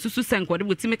ba ho am susu se nkode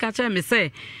botimi ka che me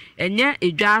se enye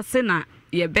edwa se na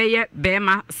ye beye be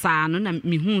ma sa no na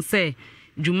mehu se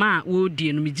dwuma wo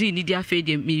die no me gi ni dia fe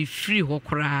die me free ho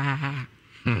kra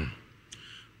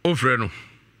o friend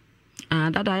no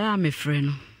dada ya me friend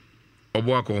no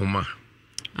obo akohoma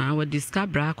wo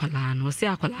discover akwala no se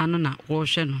akwala no na wo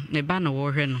hwe no ne ba na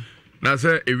wo hwe no na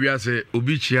sɛ ewiase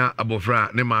obi chia abofra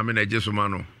ne maame na Jesuma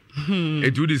no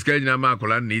etu diska nyina ma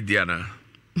akola na idi ana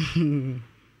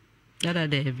dada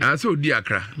debi ase odi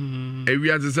akra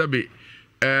ewiase sebe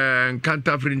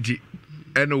nkanta frinti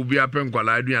ena obi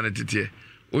apenkwala aduane tete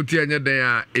oti enye den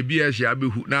a ebi ahia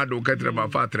abehu na ado katre ba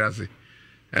fa atrase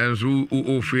enso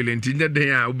o feeling tinye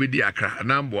den a obedi akra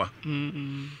na mboa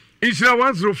Insura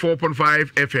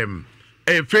 104.5 FM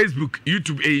Facebook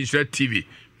YouTube Insura TV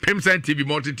Pimsan TV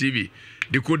Multi TV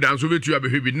the code dance over to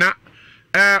abehu na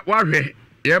wahwe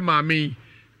ye maami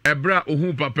ebra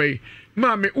ohun papa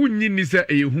maami unyi ni se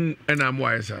ehu na mo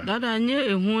ayesa dada nye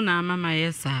ehu na mama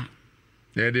yesa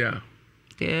dia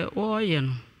ke o ye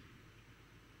no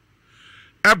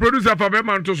producer for be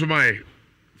man to so mai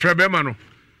fra be man no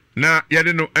na ye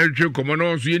de no antwe komo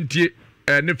no so yentie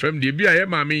ne fam de bia ye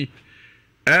maami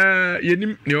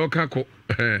yenim ne okako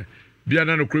bia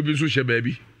na no kro bi so hye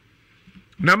baabi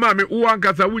na maami wo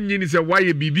ankasa wunyi ni se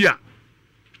waye bibia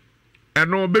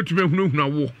eno betume hunahuna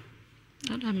wo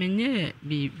dada menye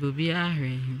bi bobi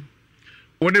ahwe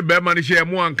one be man hye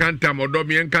mo ankantam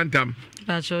odom ye nkantam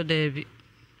bacho debi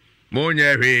mo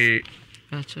nye hwe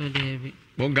bacho debi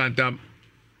mo nkantam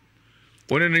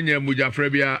one ne nya mujafra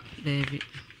bia debi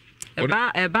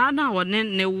eba na wone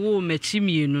ne wo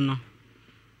machimienu no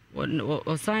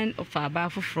o sign of aba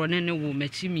foforo ne wo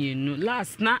machimienu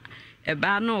last na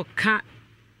eba no ka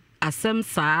asem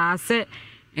saa se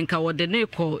nka wode ne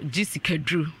ko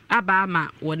gisikadru aba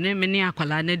ma wone me ne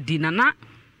akwala na di na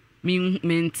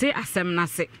mente asem na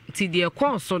se ti de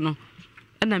ko so no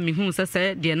na me hu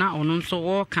se de na ono nso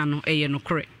wo ka no eye no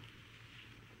kore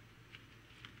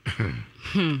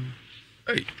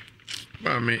Hey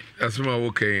mami asema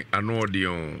okay ano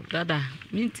odion dada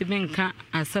minti menka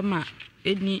asema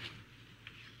eni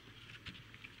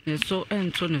neso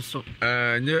ento neso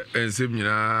nye ensem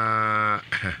nyina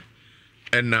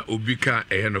ena obika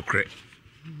no kre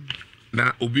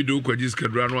na obi do kwaji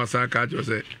skadro anu asaka ajo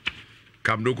se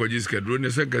kam do kwaji skadro ne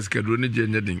se skadro ne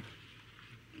jenye din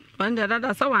wanda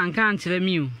dada sa wanka ankyere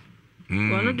mi o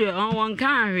wono de wanka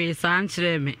ahwe sa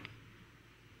ankyere me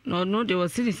no de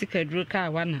wasiri skadro ka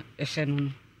wana ehye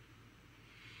no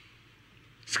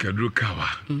skadro kawa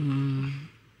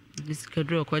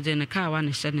skadro kwaje ne ka wana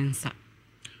ehye ne nsa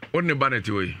onne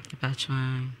baneti we pa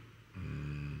chan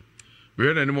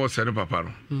we na ni mo se ne papa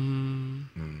no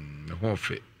ne ho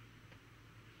fe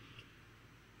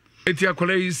eti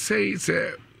akola yi say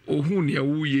ohun ne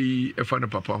awuye efa ne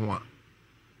papa ho a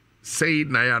say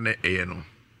na ya ne eye no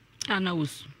ana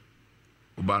usu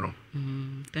ubano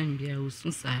tambia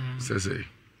usu sa say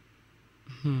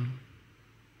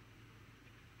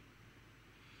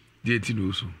die ti no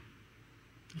usu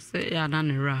say ya na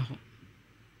ne raho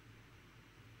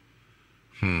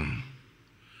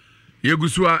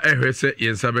Yegusua ehwese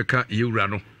yensabeka yewura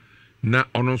no na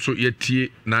ono so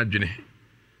yetie na adwene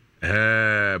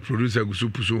producer gusu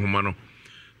pusu homa no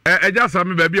eja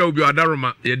same ba bia obi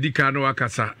adaroma yedika no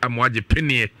akasa amoaje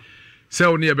penie se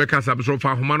oni yebeka sa so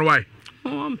fa homa no wai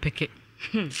mpeke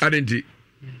adenti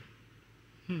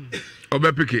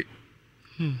obepeke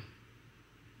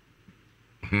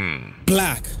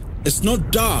Black is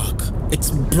not dark,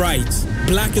 it's bright.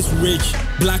 Black is rich,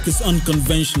 black is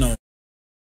unconventional.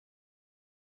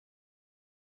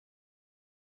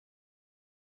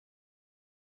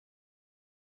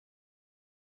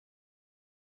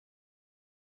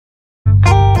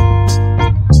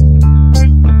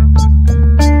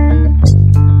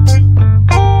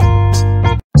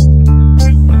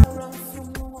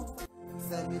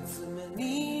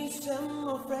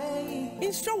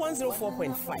 Instra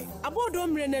 104.5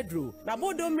 abodom renedru na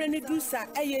bodom renedru sa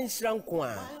eye nhyira nko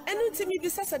a enu ntimi bi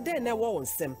sasa den na wo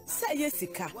nsem sa ye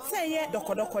sika sa ye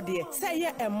dokodoko de sa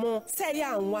ye emo sa ye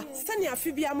anwa sa ne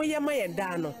afi bia mo ye maye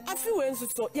da no afi we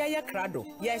nsuso ye krado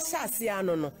ye hyase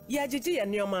ano no ye gigi ye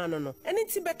neoma ano no enu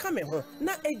nti beka me ho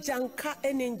na ejanka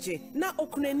enenje na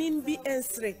okunanin bi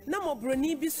ensre na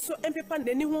mobroni bi so empepa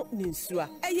ndani ho ninsua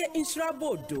eye insura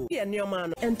bodo ye neoma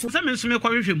ano ento se me nsume kwa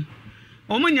hwehwem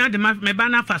omunya de me ba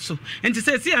na faso enti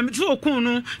se si am so okun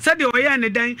no se de oya ne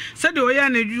dan se de oya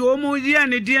ne du omu ya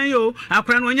ne dian yo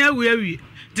akra no nya awi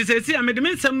enti se si am de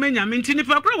me nsam manya me enti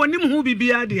nipa akra woni mu bi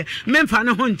bia de me mfa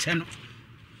ne ho nche no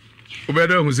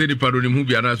obedo hu se nipa do ni mu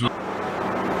bia na so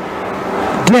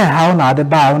de how na de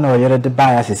ba na oyere de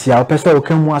ba ya sisi a opese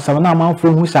okamu asam na amanfo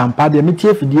hu sampa de me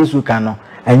tie fidie su ka no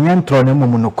enye ntro ne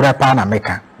mumu no kura pa na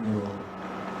meka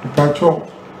pacho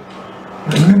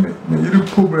me yiri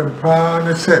problem pa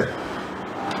ne se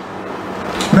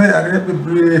na yare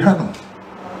bebre ha no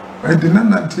e de na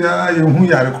nantia ye hu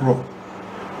yare kro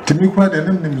timi kwa de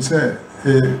nem se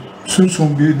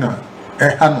sunsun bi na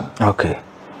e ha no okay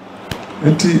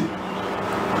nti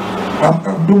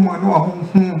abdoma no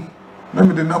ahom na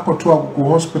me de na kɔto agogo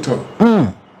hospital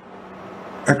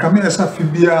kame esa fi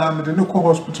bia me de ne kɔ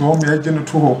hospital ho me agye no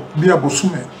to ho bia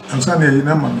bosome ansa na yi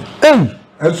na ma me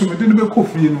so me de ne be kɔ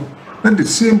fie no na the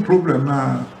same problem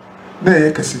na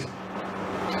yɛ kɛse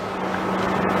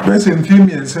bɛsɛ mfie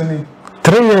miɛnsa ni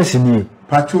 3 years ni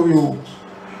pacho yo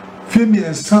fie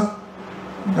miɛnsa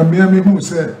na me hu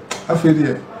sɛ afei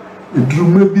de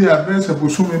eduruma bi a bɛsɛ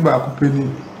bosome ba akopani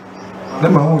na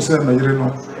ma hu sɛ na yere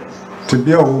no te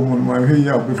bia wo mu ma hwe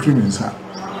ya obefiri mi nsa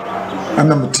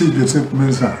ana me ti je se mi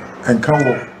nsa enka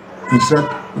wo insert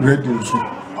radio so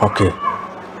okay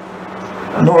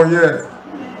no yeah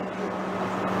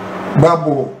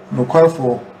babo no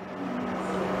kwafo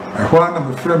ehwa na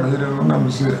me frɛ me yere no na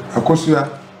me se akosua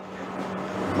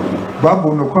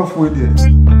babo no kwafo die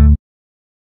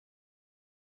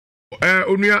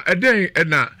onua eden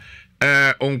na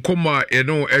onkoma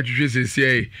eno atwhwe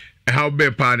sesie how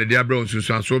be pa na dia bro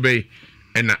nsusu so be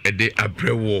na ede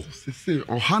abrewo sese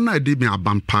ohana ede me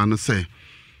abampa no se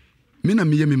me na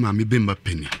meye me ma me bemba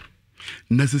pani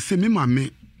na sese me ma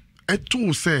me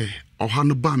eto se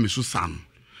ohano ba me so san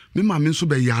me ma me nso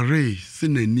be yare se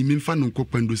na ni me mfa no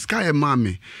nkopando sky e ma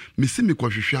me se me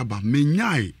kohwehwe aba me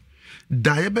nyai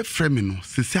da ye be frɛ me no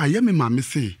sese aye me ma me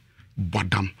se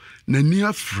bodam na ni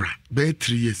afra be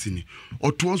 3 years ni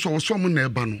oto so wo mo na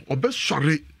eba no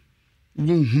obesɔre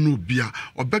won hunu bia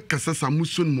obekasa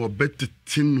samuso no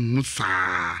obetetin no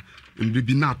saa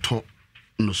mbibi na atɔ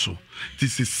no so ti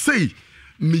sei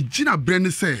me gina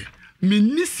brene se me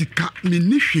ni sika me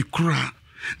ni hwekura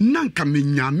nanka me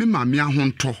nya me ma me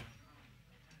ahontɔ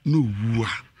no wua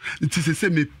ti se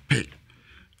me pe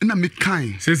na me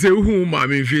kan se hu ma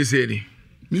me hwe se ni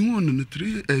me hu no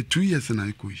 2 years na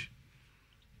ikoyi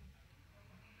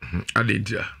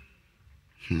adentia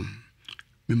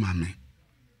me mame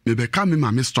me be ka me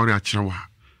mame story akyerewa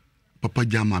papa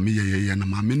ja mame ye na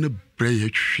mame ne bre ye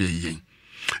hwe yen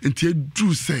enti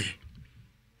edu se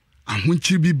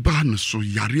ahonchi bi ba no so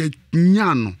yare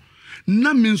nya no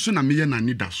na me nso na me ye na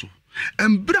nida so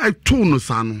embra to no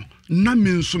sa no na me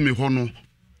nso me ho no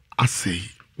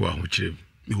asei wa hochirem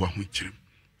me wa hochirem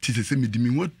ti se me di me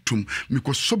watum me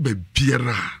ko so ba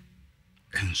biara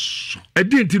enso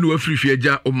edinti no afirihwe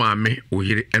agya o maame o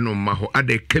yire eno ma ho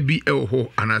ade kabi e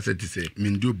ho anase ti se me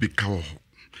ndi obi ka ho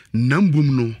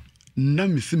nambum no na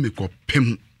me se me ko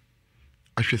pem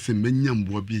ahwe se menya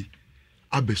mboa bi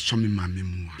abeso me maame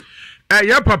mu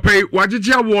ya papa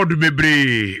wagege award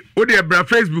bebre o de bra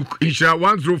Facebook insha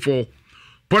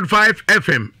 104.5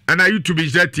 FM and YouTube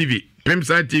insha TV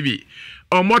Pemsan TV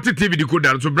or Multi TV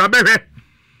decoder so bra behwe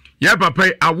ya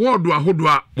papa award ahodo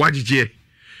a wagege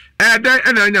dan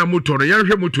ena anya motor ya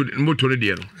hwe motor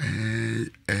de no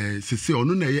sisi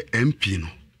onu na ye MP no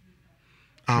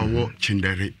awo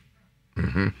chindere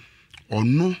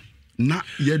onu na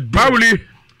ye Pauli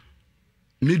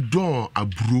mi do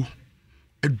aburo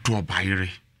edo bayire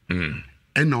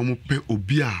ena omo pe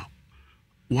obi a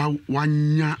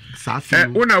wanya safi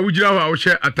una wugira ho a wo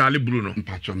hye atale buru no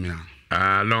mpacho me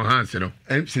long hands no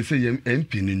sisi ye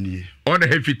MP no nie on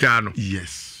hefita no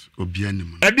yes obi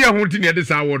anim e de ho ntini e de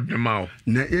sa award ne ma o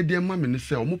na e de ma me ne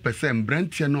se omo pese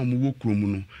mbrantie na omo wo kuro mu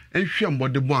no enhwe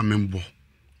mbode bo amembo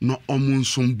no omo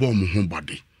nso mbo mo ho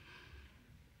bode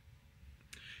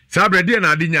sabre de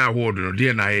na adinya award no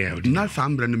de na ye na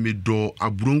sambre no me do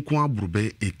abronko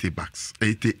abrobe 80 bucks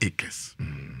 80 acres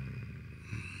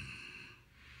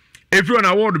if you an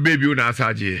award baby una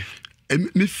asaje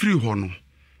me free ho no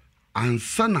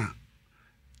ansana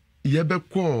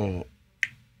yebekọ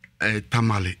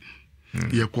tamale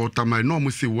ye ko tamale no mo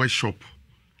se workshop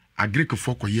agric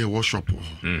for ye workshop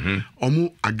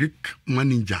omo agric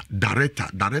manager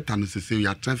director no se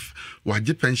ya tref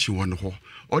waje pension won ho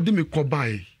odi me ko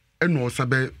bai eno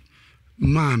sabe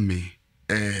mame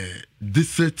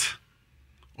district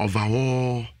of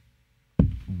our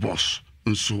boss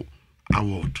nso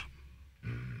award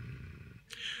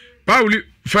Pauli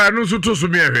fa no so to so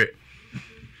me ehwe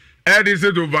this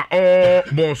is over all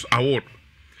boss award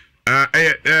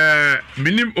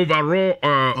minim overall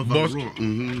boss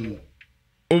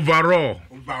overall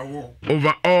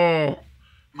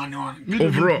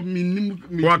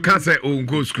wakase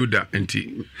onko school da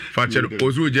enti fachere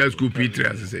ozo je school P3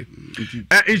 asese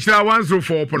inchira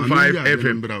 104.5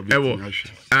 FM ewo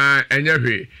enya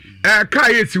hwe ka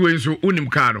yesi we nso unim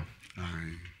ka no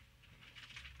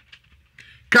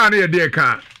ka na ye de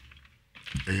ka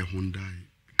Hyundai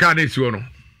ka na esi no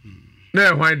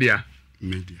na hwan dia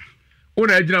media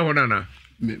una ejina ho na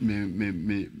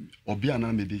me obi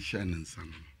ana me de share nsan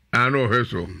no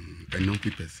heso eno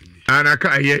people ni ana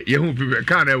ka ye hu people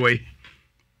ka na we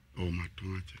oh my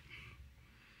tongue.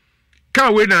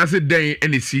 Car we na say den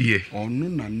any see here. Or no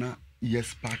nana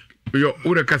yes pack. Yo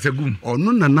ure kasegum. Or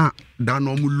no nana dan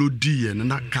omulodi and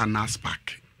na kana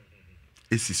spark.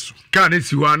 Esisu. Can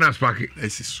esi wa na spark.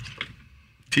 Esisu.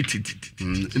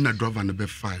 In a driver number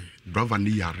 5. Driver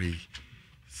ni yare.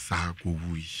 Sa go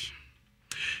wui.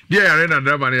 Dia yare na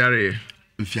driver ni yare.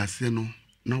 Mfiase no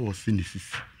na wo se ni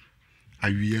sisi.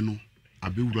 Awie no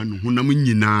abewura no honam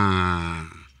nyina.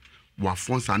 Wa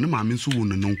fonsa ne maame nso wo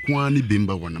no nko ani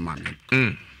bemba wo ne maame.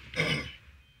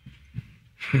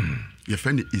 Ye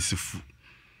fa ni isifu.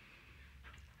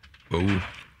 Oh.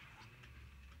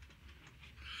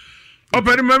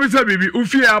 Opere mami sa bibi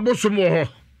ufi abosom wo ho.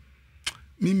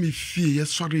 Mimi fie ye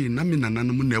sorry na me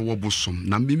nananom na ewo bosom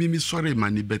na mimi sorry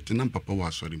mani bet na papa wa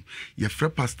sorry. Ye frɛ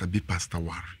pastor bi pastor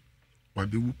war. Wa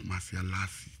be wu kumase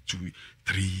last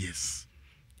 3 years.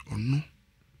 Ono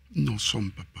no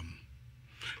som papa mu.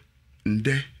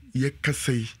 Nde ye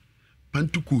kasei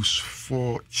Pentecost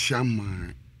for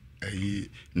chama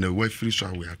na wa free so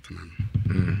awe atana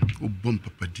no. Obom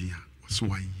papa dia so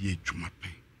wa ye dwuma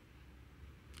pen.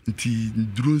 Nti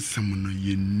nduro nsam no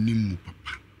ye nimu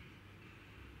papa.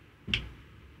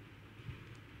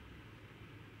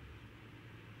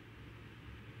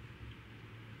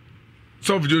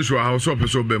 So Joshua how so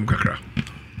person bem kakra.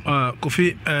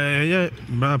 Kofi yeah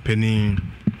ba penny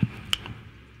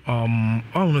I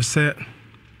want to say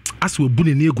as we bu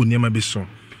ne egu nema bi so.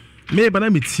 Me ba na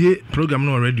metie program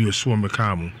no radio so me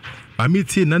ka mu. Ba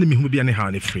metie na me hu bia ne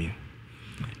ha ne free.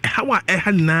 How a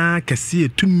ha na kase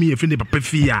etumi efi ne papa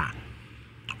fi a.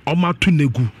 O ma tu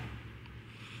negu.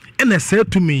 E na say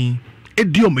to me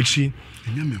edi o mechi.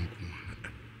 Enya me nko.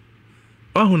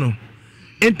 Oh no.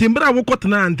 Entimbra wo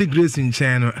kotena ante Grace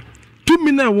nchen no.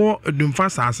 Tumi na wo dumfa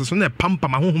saase so na pampa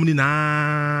ma honhom ni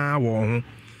na wo ho.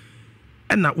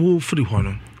 E na wo firi ho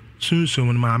no.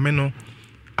 Sunsun ma me no.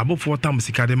 Abofo tam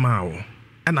sika de ma wo.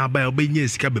 E na ba obenye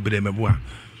sika bebre mebo a.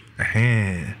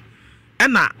 E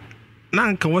na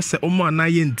nka wo se omo na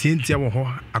ye ntientia wo ho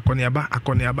akoniaba.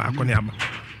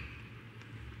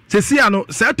 Sesi ano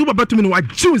se tu baba tumi no wa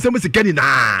jiu nsem sika ni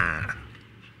na.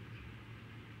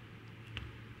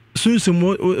 Sunsun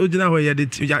ojina ho ye de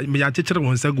ya chechere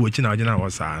won sa go chi na ojina ho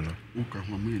sa no. Uka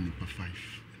ho amu ye nipa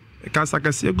 5. Ka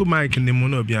saka se go mic ni mu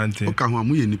no obi ante. Uka ho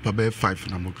amu ye nipa be 5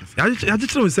 na mo kasa. Ya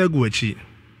chechere won sa go chi.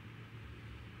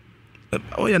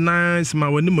 O ya nice ma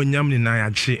woni monyam ni na ya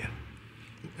chi.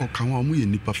 Uka ho amu ye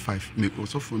nipa 5. Me ko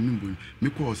so for me bo. Me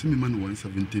ko o se me man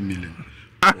 170 million.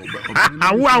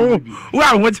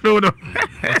 Wow, what's wrong?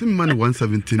 I think man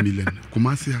 170 million.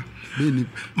 Kumasia.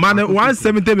 Man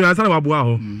 170 million sana wabua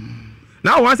ho.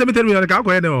 Now 170 million ka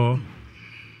ko ye no.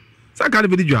 Sa ka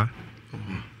be dijwa.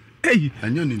 Hey,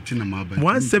 anyo ni ntina ma ba.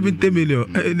 170 million.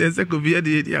 Na se ko bi e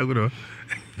di agoro.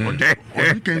 Okay.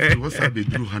 You can what's up be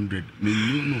 200. Me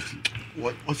no.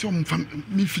 What o me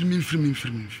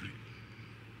free.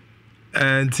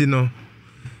 Ntino.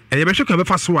 E be hwekwa be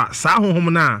fa so a sa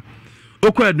honhom na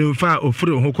okwa dumfa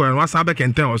ofure ho kwa wa sa be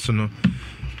kenten oso no.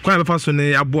 Kwa be fa so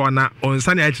ne abo na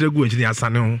onsa ne a kire gu akiri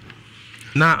asane ho.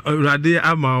 Na urade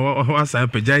ama ho asan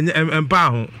pagya empa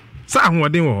ho. Sa ho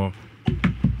odin wo.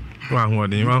 Wa ho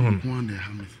odin wa ho.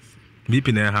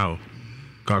 Bipi na ha o.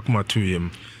 Ka kuma tuyem.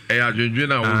 Adwendwe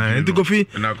na wo. Enti Kofi.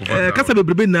 Kasa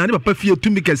bebrebe na ne papa fie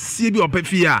tumi kase bi opa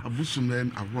fie a.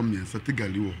 Abusumem awom yen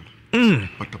sategali wo.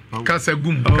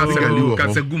 Kasegum.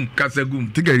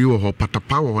 Tigari wo ho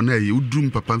patapa wo na ye udrum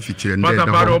papa mfikire nde da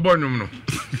ho. Patapa obonum no.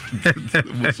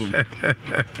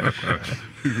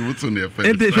 What's on the effect?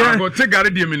 I go tigari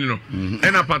di mini no.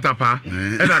 Ena patapa,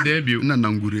 ena de bio. Na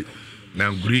nangure.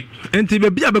 Enti be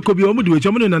bia be ko bi o mu de wechi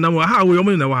o mu na na ha wo o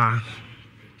mu na wa.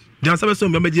 Jan sabe so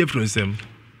me je front sem.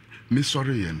 Me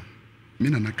sorry yen. Me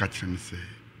na na catch me say.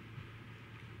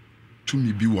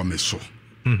 Tumi bi wo me so.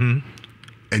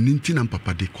 Eninti na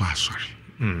papa de kwa asori.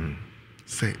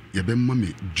 Say ye be mama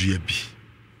dua bi.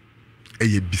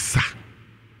 Eye bisa.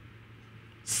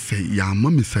 Say ya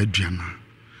mama sa dua na.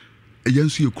 Eye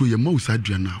nso ye kro ye ma usa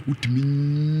dua na utimi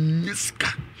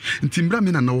nyeska. Nti mbra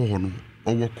me na na wo ho no.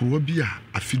 Owo kro bi a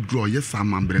afidro ye sa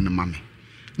mambre ne mame.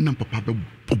 Na papa be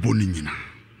bobo ni nyina.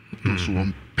 So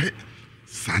won pe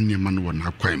sanye man wo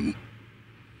na kwan mu.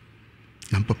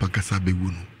 Na papa kasa be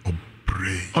wu no.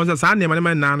 On the Sunday, my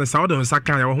man, and Southern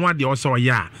Saka, or what the also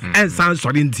ya, and sounds so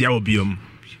in the obium.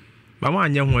 But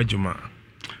one young wajuma.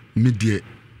 Media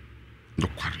no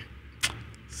quarry.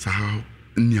 So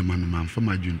near man for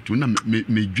my dream to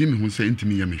me dream who say into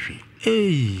me, Yamishi.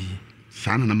 Hey,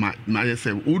 son and my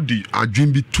say, Odi, I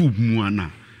dream be 2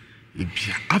 moana.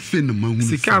 I feel the moon.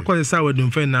 Sika call the sour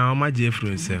don't find now, my dear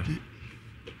friend, sir.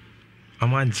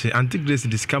 Amanche Auntie Grace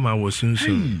this come I was soon.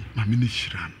 Mami ni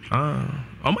shiram.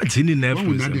 Amanche ni nefu.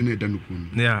 Wa unade na edanu kunu.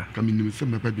 Yeah. Kami ni mse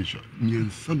mapa bisho.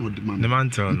 Nyensa no de man. The man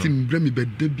tell. Nti mbre mi be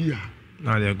de bia.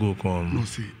 Na dey go come. No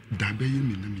say da be yi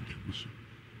mi na mi de gusu.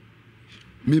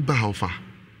 Me ba hofa.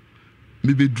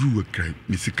 Me be dru we cry,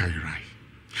 me sika yirai.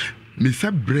 Me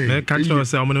sa bre. Me catch you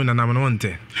say omo na na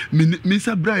wonte. Me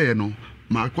sa bre no.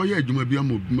 Ma akoya adwuma bia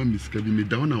mo bi ma me sika bi me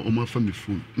da na omo afa me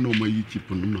phone. Na omo yi chip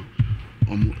no.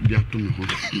 Omo dia to me ho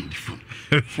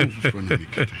phone na me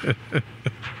kata.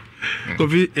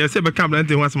 Kofi yese be kam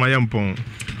lante once my yampon.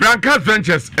 Branca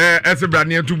Ventures ese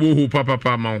brane tubo ho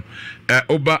papa ma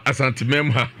oba asante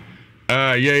memha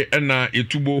ye na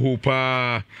etubo ho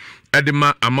pa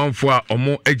edema amanfo a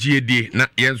omo agiedie na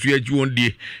yenso agi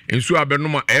wondie enso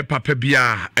abenoma papa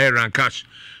bia Rancash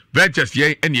Ventures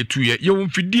ye ene etu ye won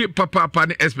fidie papa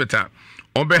ne expert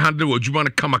on handle wajuma na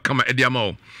kama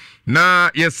ediama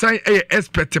na yesan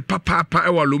expert papa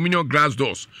aluminium glass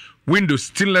doors windows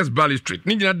stainless balustrade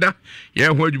ni nyina da ye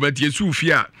ho adwuma tie su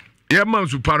fia ye man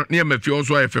su paro ne ma fie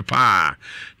onso ayefe pa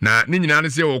na ni nyina ne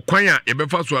se o kwan a ye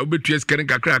befa so a obetua skeren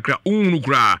kakra unhunu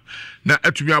kura na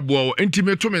atumi abo enti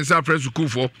to men sa fresh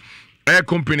school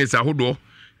companies ahodo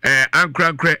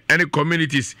ankra any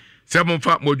communities seven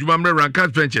fa modwuma mre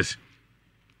Rancash Ventures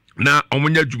na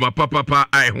omunya dwuma papa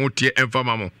ai ho tie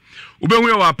emfama mo ubehu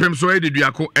ya wa pem so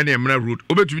eduako ene emra road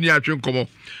obetumi ni atwe nkomo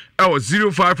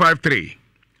 0553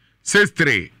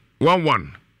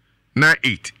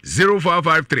 631198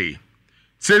 0553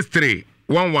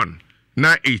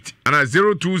 631198 and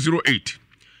 0208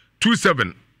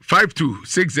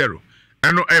 275260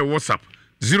 and WhatsApp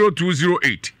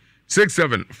 0208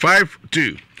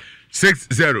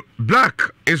 675260. Black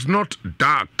is not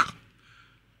dark.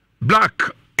 Black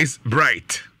is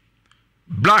bright.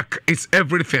 Black is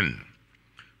everything.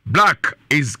 Black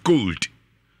is gold.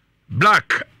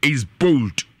 Black is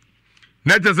bold.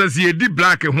 Not just as ye did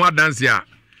black and what dance ya.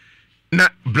 Na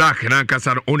black and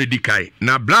ankasa only decay.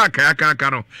 Na black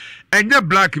yakakano. And your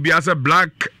black be as a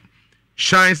black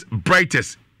shines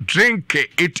brightest. Drink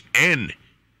it in.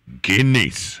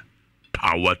 Guinness.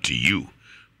 Power to you.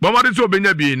 But what is so be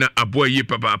na aboy ye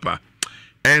papa.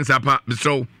 And sapa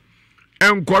so.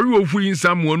 And quarry of in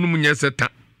some one munyaseta.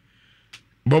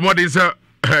 But what is a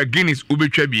Guinness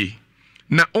ubetwabi.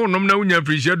 Na onom na unya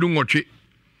frisia du ngotwe.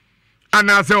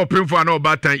 Ana se open for no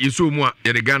bad time iso mu a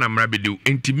ye Ghana mrabedu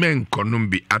entimen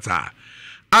konombi ata.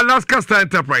 Alaska Star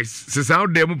Enterprise se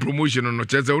out dem promotion no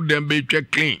chese o dem be twa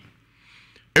clean.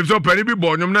 If so pari bi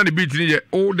bo nyom na ne beat ni ye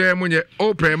o dem nye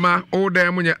open ma o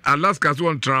dem nye Alaska so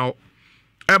on trao.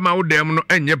 E ma o dem no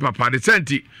enye papa de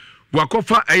senti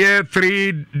wakofa eye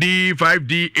 3D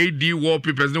 5D 8D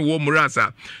wallpapers ne wo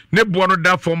murasa ne bo no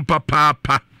da form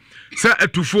papa. Say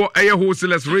etufo eye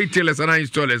wholesalers retailers and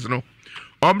installers no.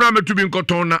 Omra metubi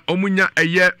nkoton na omunya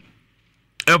eye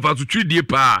efa so twidie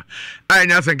pa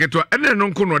anya senketo ene no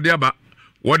nko no de aba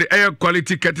wo de eye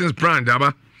quality curtains brand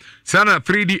aba sana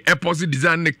 3D epoxy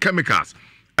design ne chemicals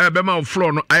bema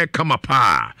floor no eye kama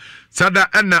pa sada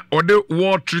ena ode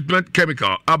wall treatment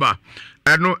chemical aba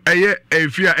eno eye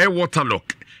efia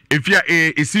waterlock efia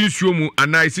esinsuo mu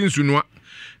ana esinsuno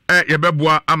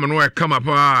yebeboa amano kama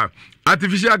pa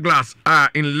artificial glass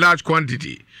in large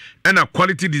quantity and a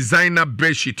quality designer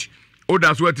bed sheet. Oh,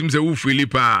 that's what him say. Who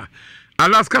Philippa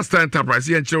Alaska Star Enterprise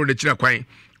and children the China Quine.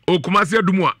 Oh, Kumasi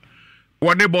Dumua.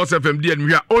 One boss FMD and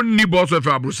we are only boss of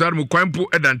Abrusar Mukwampu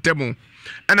and Temo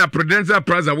and a Prudential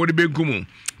Plaza would be Kumu.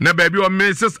 Na baby or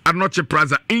Mrs. Anoche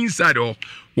Plaza inside or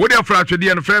what are fracture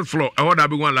on the first floor. I want to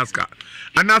be one Alaska.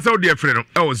 And that's how dear friend.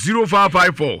 Oh,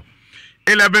 0554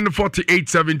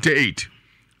 114878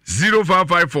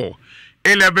 0554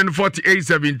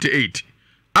 114878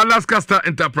 Alaska Star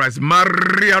Enterprise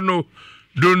Mariano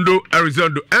Dondo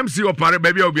Arizona MC Opare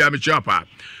baby obi amichapa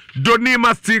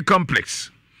Donima Steel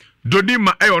Complex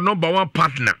Donima ayo number 1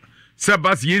 partner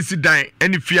Sebas Yensi Dan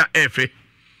any fear efe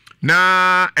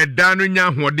na edano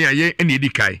nya hoden aye ene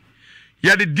edikai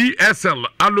ya the DSL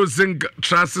Alozing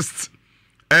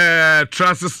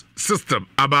trusses system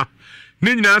aba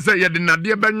ni nyina say ya de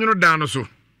nade banyono dan no so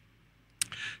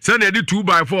say na di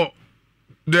 2x4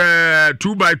 the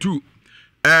 2x2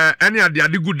 any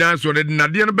ade good dance or the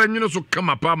nade no banyono so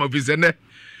kama pa ma vise ne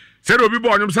say obi bo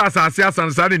onyum sa asase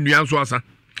asansa ne nuan so asa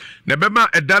na bema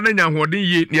edano nya hoden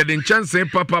ye ne de nchanse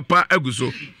papa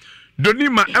aguso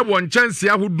Donima won chance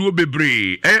ahodo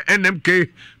bebre NMK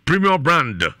premium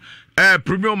brand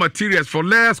premium materials for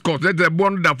less cost that the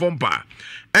bond da fompa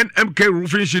NMK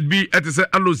roofing should be at the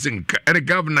Alozink and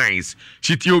galvanized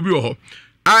sheet obi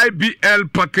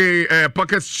IBL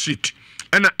packet sheet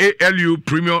and ALU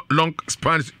premium long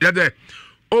span yade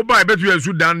oba betu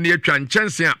yesu dan ne atwa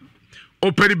nkyɛnse a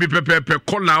operi bi pepepe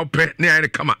kola ope ne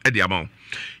ayɛ kama ɛde ama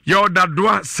yo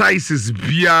dadoa sizes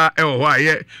bia ɛwɔ hɔ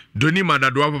ayɛ Donima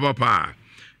dadoa papa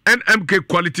NMK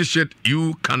quality shit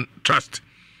you can trust.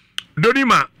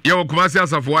 Donima yo Kumasi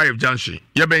Asafo Wife Junction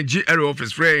ye benji area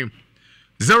office frame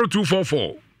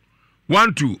 0244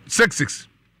 1266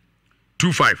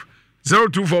 25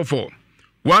 0244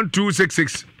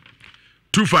 1266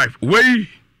 25 way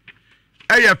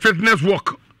a fitness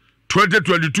walk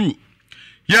 2022.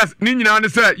 Yes, ni nyina ne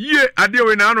say ye ade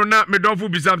we na no na medonfo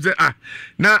bisam say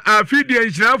na afidi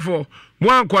enhyirafo mo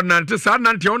ankonante sa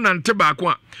nante o nante ba ko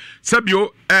a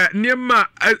sabio niema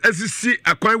asisi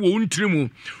akwan wo ntirimu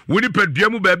woni padua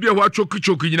mu ba bia ho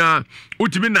atwokichoki nyina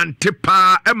utimi nante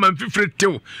pa e man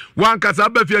fifretew wankasa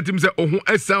ba fiatim say oho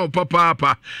esa o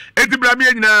papa etibra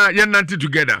me nyina ye nante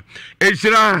together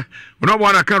enhyira no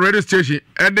one can radio station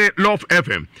and Love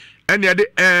FM and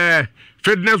the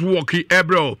fitness walkie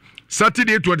bro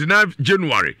Saturday 29th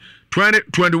January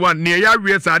 2021 near ya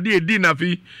we sade edi na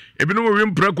fi ebino we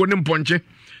mprako ne mponche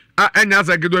anya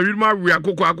sa gedo wi ma we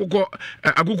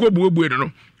akoko buobuo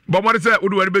no bo mo se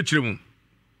odu wari be kyeremu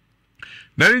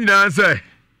na ni nyina se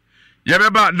ye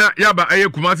beba na ya ba aye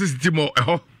Kumasi City mo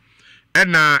eho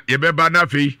na ye beba na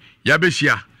fi ya be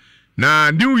hia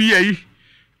na new year yi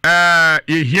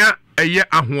ye hia eye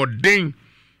ahoden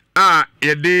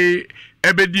ye de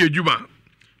ebedi adwuma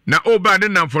na oba ne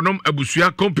namfonom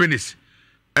abusua companies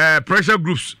pressure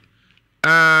groups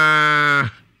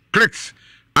cliques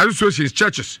associations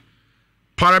churches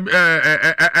para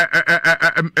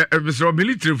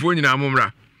military fo nyina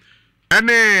momra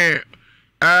ene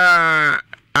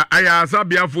aya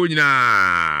sabia fo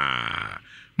nyina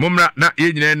momra na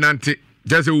ye nyina nante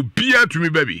just obia tumi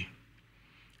baby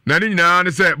na ni nyina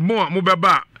ne say mo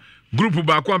beba group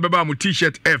ba ko beba mo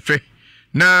t-shirt efe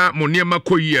na mo niema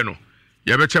koyie no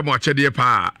ya beche mo achede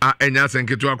pa enya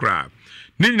senketu akra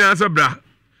ni nyina sabra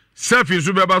selfie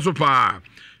so beba so pa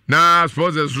na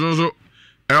sponsors so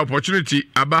opportunity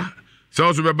aba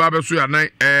so beba be so ya nan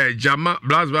Jama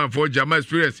blast band for Jama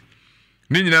experience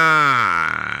ni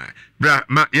nyina bra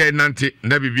ma ye nante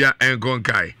na bibia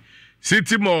enkonkai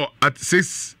City Mall at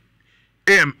 6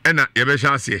 am ena ye be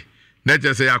chance na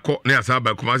je se yakọ na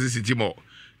asaba Kumasi City Mall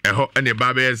eho ene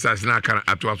ba be sas na aka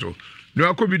atoaso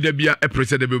no akobi da bia e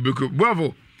presede be be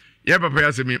bravo ye papa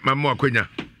ya semi mammo akwanya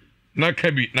na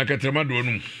kabi na katrama do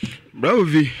nu bravo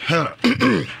vi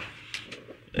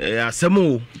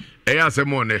asemo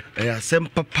ne asem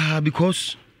papa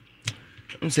because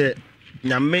say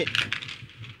nyame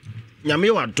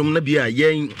wa dom na bia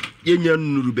yen nya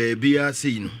nuru ba bia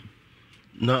sei no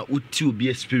na uti obi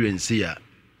experience ya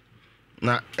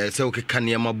na say o keka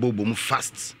ne ma bobo mu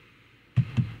fast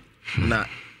na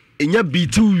enya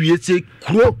bitu wie se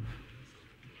kro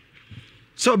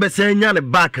so be say nya ne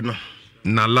back no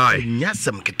na lie nya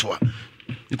sam ketwa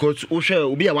because o hwe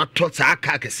obi a wato sa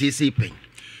aka kesese pen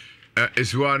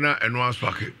esiwana enwa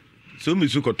spake so mi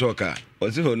su kotoka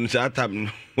o se ho no sa atam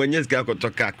wonye ska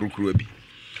kotoka krokro bi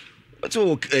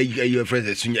so your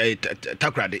friends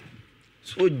takrade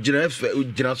so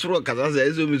jina soro kaza za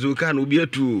ezo mi su ka no bi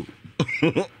atu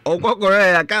okokoro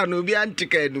ya ka no bi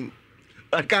antika enu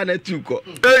aka na tuko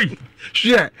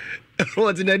hwe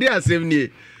what in the asem ni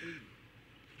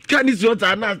kan is what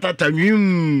na start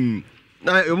nwim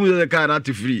na emu the car not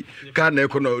free car na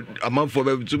ekono amanfo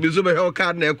be so be so be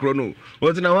car na ekro no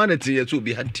what na one tin ye so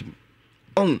be hantim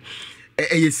on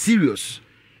e serious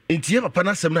ntie papa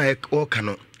na asem na e o ka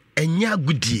no enya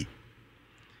agudie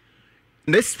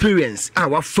the experience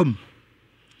wa fam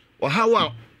wa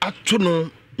hawa ato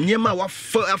no nyema wa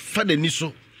fa da ni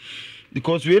so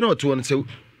because we not want say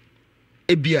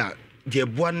ebia de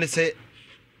boa ne say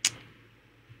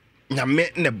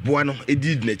nyame ne boa no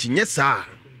edid na chi nyesa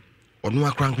onu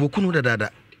akranko kunu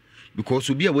dada because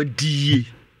obi a wadi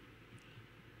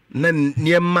na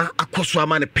nyema akoso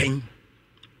ama ne pen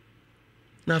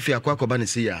na afia akwa ne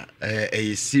say ya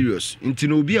serious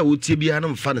ntino obi a wotie bia na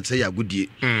mfa ne say ya godie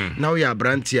na wo ya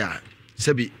branti a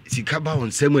sebi sika ba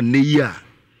won sem ne yi a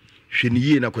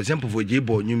hweniye na kwasempo fo je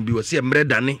bo nyum bi wo se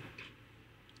emredane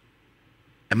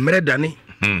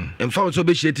emfa so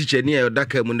be hye teacher ni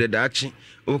ayodaka mu ne daachi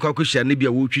wo ka ko hye ne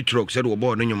bia wo twi truck se do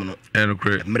bo no nyum no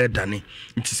emredane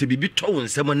nti se bibi to won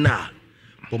sem na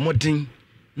pomodin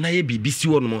na ye bibi si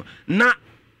wono na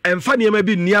emfa ne ma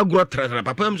bi ni agro tratra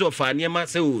papa am so fa ne ma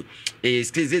se o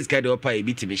skills kind of pie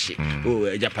bi timi hye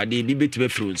o japade bi betime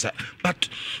frunsa but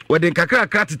weden kakra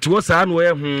krat to sa no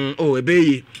ye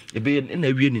ebeye na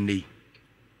wie ni nei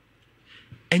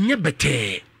enye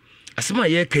bete asema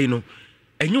ye kai no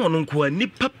enye ono nko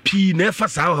nipa pi na efa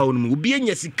sa ha no obi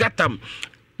enya sikatam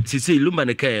sisi lumba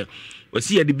ne kɛ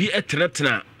wɔsi yɛde bi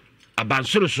ɛtenatena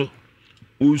abansoro so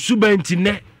onsuba nti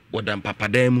nɛ wɔda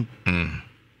mpapadan mu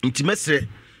nti mɛsrɛ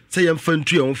sɛ yɛmfa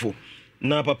ntu yɛn fo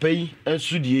na papa yi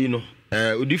nsudie no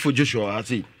odifo Joshua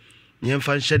ase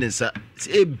yɛmfa nhyɛ ne nsa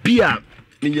bia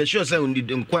menyɛ sure sɛ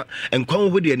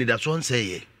nkwa ho de anidaso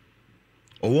nsɛyɛ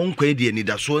ɔwɔ nkwa de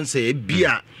anidaso nsɛyɛ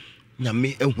bia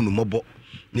nyame ehunu mɔbɔ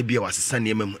ne bia wasesa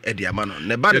nneɛma mu de ama no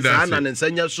ne ba de saa na ne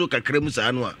nsanya so kakra mu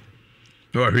saa no a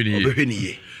no ɔbɛhwɛ ne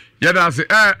ye yɛda se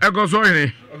ɛkɔsɔ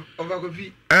hene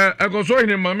ɛkɔsɔ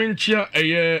hene mame nkyia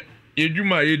ɛyɛ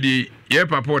yɛdwuma yɛdi yɛ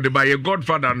papa ɔde ba yɛ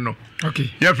godfather no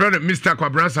yɛfrɛ no Mr.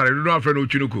 Kwabransare no afrɛ no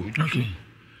Otwinoko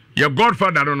yɛ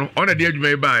godfather no ɔna de adwuma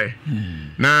yi baɛ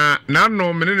na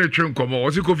no mene ne twe nkɔmmɔ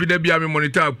ɔse kofi da bia me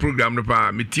monitor program no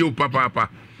paa metie wo papaapa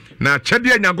na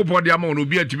kyɛdeɛ Nyankopɔn de ama wo no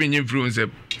obi atumi nyɛ mfiri wo nsɛm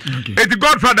ɛti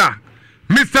godfather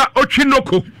Mr.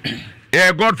 Otwinoko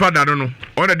yɛ godfather no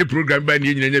ɔna de program ba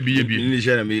ne nyina nya bi yɛ bi ni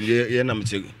hyɛ na me yɛ na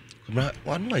mete bra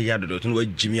wanu ya dodo tun wa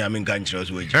jimi amen kan kyerɛ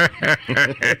so waji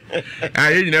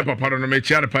yɛ nyina papa no me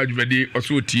kyare pa adwumadi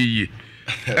ɔso tie yie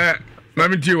ma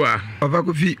me tie wa ɔfa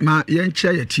kofi ma yɛn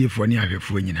kyia yɛ tiefo ne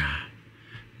ahwɛfo nyinaa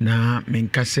na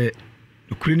menka sɛ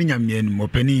okuri ne nyame no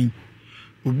mɔpani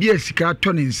obi asika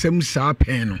tɔ ne nsɛm saa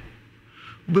pɛn no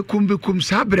bekum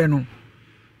saa brɛ no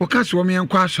wɔka so wɔn yɛn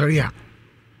kɔ asɔre a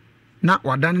na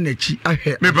wadane n'akyi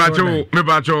ahwɛ me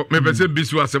bacho me pese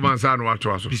bisu asɛm ansa no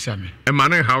wato aso bisame e ma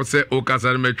ne house o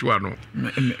kasa ne matwa no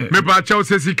me bacho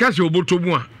se sika hye oboto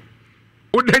mu a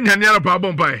o da nyane ara pa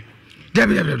bompa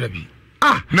dabi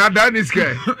na daniske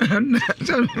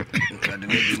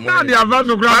na dia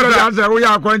vaso kra da se o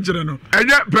ya akwankyere no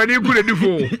enye pani ku le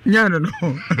difo nyane no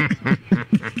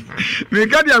me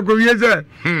ka dia kowie se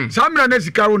samra na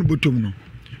sika won botom no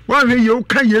wa hwe ye o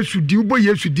ka Yesu di ubo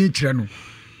Yesu di kyere no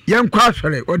yen kwa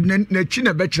asɔre na chi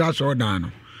na bɛkyerɛ asɔre dan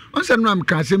no ɔnsɛ no am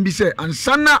ka asɛm bi sɛ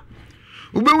ansana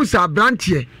wobɛhu sɛ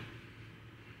abranteɛ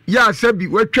yɛ asɛbi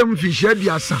watwam fihyia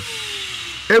aduasa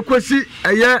ekosi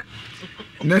ɛyɛ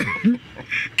na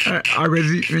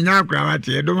agwezi menya akora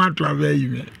wate do mato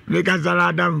abayi me ka sala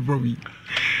adam for me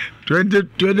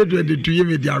 2022 ye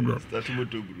me diagro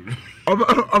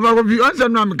oba ko bi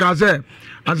ɔnsɛ no am ka sɛ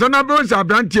ansana bɛhu sɛ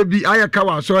abranteɛ bi ayɛ ka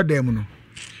wa asɔre dan mu no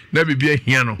na bibia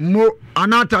hia no mo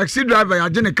ana taxi driver ya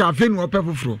gene cafe no opɛ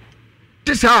foforo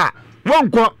ti sa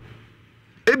wonkɔ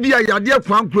ebia yade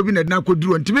akwankro bi na dina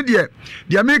koduro ntimi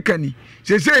de americani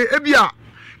sese ebia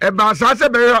eba sa se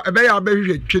be ya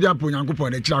abehwehwe twede apo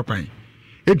Nyankopɔn na kira kwan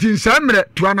eti nsamre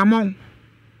to anamon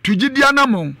tugidi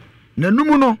anamon na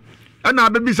numu no na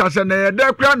abebisa se na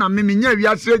yɛda kura na meminya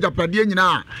wiase japade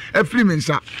nyina afiri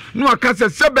mensa no aka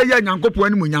se be ya Nyankopɔn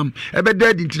ani munyam ebeda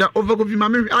adi ntina overcoffee ma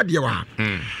me ade wa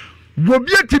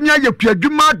wobi atimi ayekua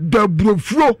dwuma da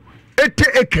burofuo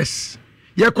 80 acres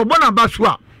yekobo na baso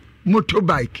a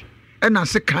motorbike na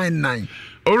se kan nan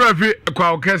ora fi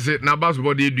kwa okese na baso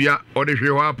body edua ode hwe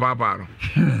ho apapa no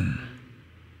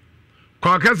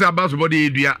kwa okese baso body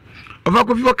edua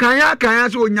overcoffee for kan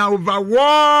so onya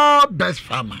overall best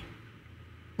farmer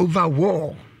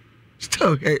overall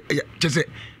still just say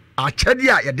a chedi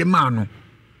a yede ma no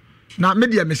na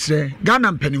media mesre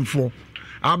Ghana mpanimfo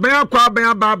abaya kwa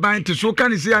abaya baban te so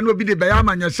kan se ya no bi de baya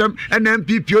amanyasem na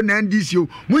MPP o na NDC o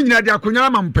mu nyina de akonya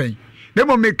amampan na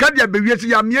mo me kadia bewie se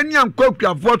ya me ni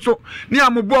ankwakufo so ni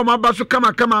amobo ma ba so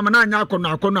kama na anya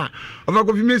akono a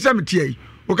overcoffee me se metie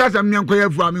o ka se me ankwaya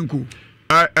afu amenko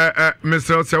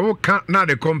Mr. se wo ka na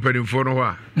the company for no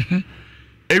ha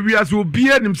ewiase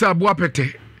obi anim se abo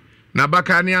apete na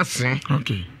baka ne ase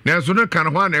okay na so no kan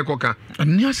ho na ekoka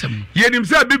ani asem yenim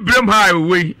se bibrem ha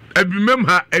we abimem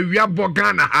ha awia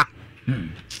boga na ha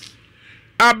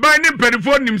aban ne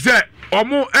perifo nim se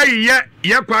omo ayiye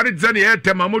ye kware tse ne ye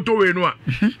tema moto we no a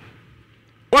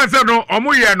won se no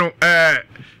omo ye no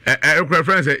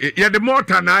reference ye the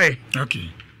motor na ai okay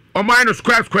omo ai no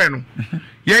square no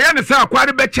ye ne se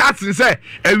akware be chasin se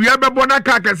awia bebo na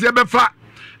ka kase be fa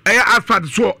asphalt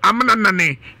so amana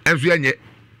nane enso ye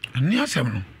ani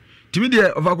asem no timi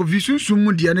de overcoffee sunsun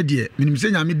mu de ne de minim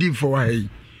se nyame di fo wa hai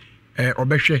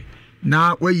obehwe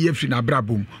na wayi afri na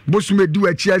brabom bosum edi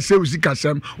wachi ase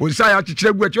usikasem onsa ya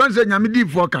chichire gu achi onse nyame di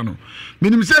fo ka no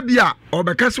minim se bia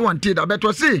obekase wante da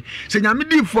beto se nyame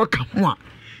di fo ka ho a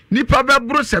nipa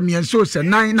bebro semienso se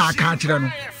nan na aka kire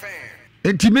no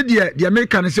entimi de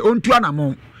America ne se ontu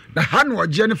anamon na ha no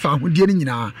oje ne fa hodie ne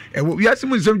nyina ewo wiase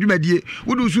mu nsem dwumadie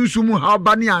wudu sunsun mu ha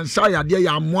ba ne ansa yade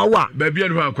ya amoa wa ba bia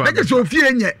ne ho akwa na se ofie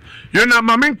enye yo na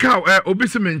mamenka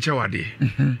obisi menche wade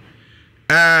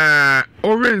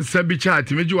oren sabi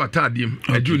chat meji watadiem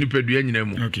aju ni pedua nyina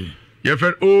mu okay ye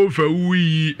fe o fa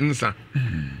wi nsa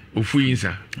ofuyi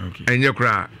nsa enye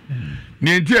kra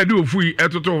ne nti ade ofuyi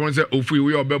etoto ho se ofuyi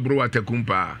we obebro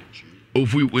watakumpa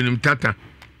ofuyi wenim tata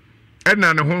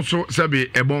ena ne ho so sabe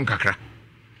ebon kakra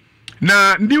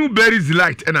na new berries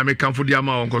light ena me kan fodi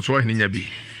ama onko so hene nya bi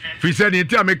fi se ne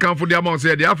nti American fodi ama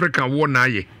se the African wo na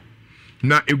aye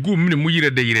na egu mne mu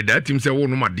yire da tim se wo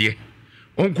no made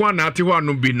onko na ate ho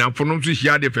anu bi na fono so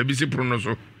hia de fa bi se pro no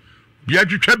so bia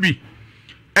twetwa bi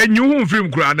enyu hu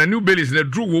film kura na new berries na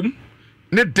dru wom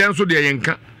ne den so de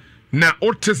yenka na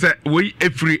ote se we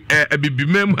efri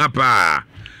abibimam hapa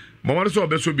mo so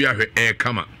obeso bi ahwe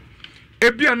kama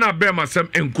ebia na be masem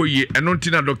enkoye eno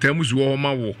ntina Dr. Musu wo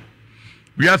ma wo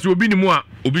wiase obi ni mu a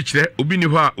obi kire obi ni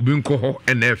ho a obi nko ho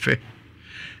ena efe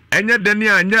enye dani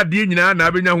anya de nyina na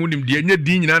abenya ho nim de enye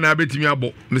di nyina na abetimi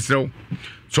abo mesrew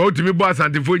so otimi bo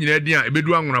asantifo nyina di a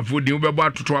ebedu anwonafo di wo bebo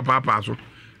atoto apapa so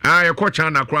ye ko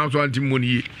chan na kran so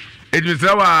antimoni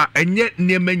edmisrewa enye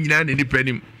niema nyina na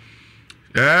nipanim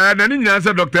na ni nyina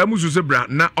se Dr. Musu se bra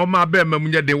na o ma be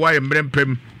mamunye de wa ye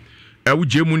mrempem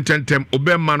awuje mu ntentem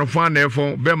obemma no fa na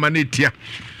efo obemma na etia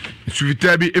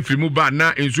suvita bi efrimu ba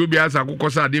na enso bi asa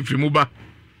kokosa de efrimu ba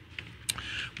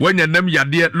wanya nam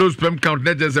yade low sperm count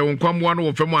na jese won kwamwa no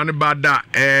wo fam ane ba da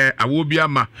awo bi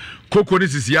ama koko ni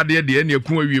sisi yade de na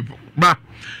ekun awie ba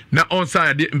na onsa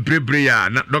yade mprebre ya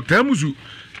na Dr. Musu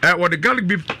what the garlic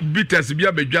bitters bi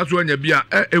abedwa so anya bi a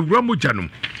ewura mu janum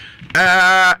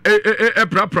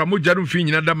prapra mu janum fi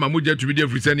nyina da ma mu jatu bi de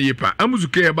frisa ne yepa amuzu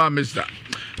ke heba mister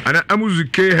ana amuzu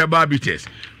ke heba bitters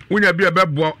unya bi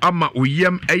abebo ama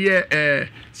oyem eye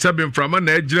sabin frama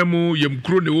na ejiramu yem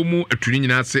kro ne wo mu atuni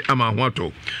nyina ase ama ho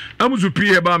ato amuzu pi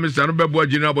heba mister no bebo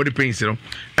general body pains no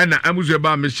na amuzu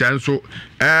heba mister nso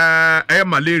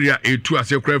malaria etu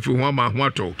ase kra fi ho ama ho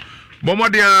ato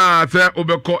bomodia se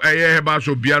obeko heba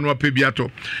so bia no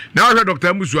apebiato na wa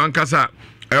Dr. Musu ankasa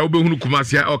obehunu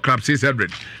kumasia o club 600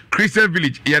 Christian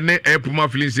Village yene Puma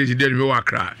filling station there we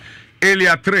wakra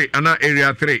area 3 ana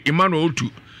area 3 Emmanuel 2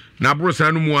 na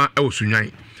brosa no mu a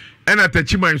osunwan ena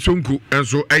tachiman sonku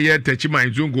enso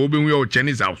tachiman sonku obehu ye o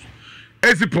Chinese house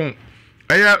esipon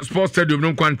sports stadium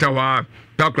no kwanta wa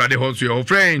takra de house your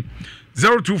friend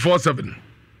 0247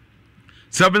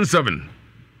 77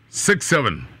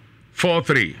 67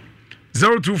 43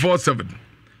 0247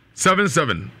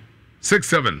 77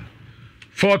 67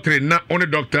 43 na only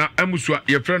Dr. Amusua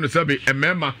your friend sabi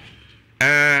emema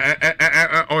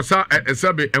osa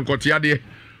sabi enkotiade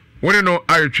woni no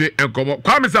ayetwe enkomo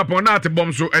Kwame Sapon na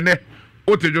atebom so ene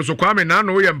otejo so Kwame na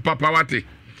no ye mpapa wate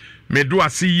me do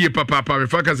asiye papa me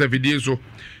faka za video so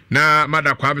na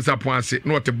mada Kwame Sapon ase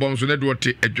no otebom so na do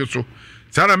ote edwo so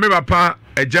sana me papa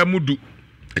Ejamadu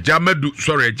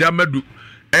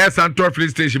Santor Free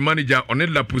Station Manager on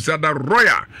La Pusada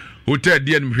Royal Hotel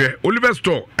DN Oliver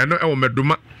Store eno e wo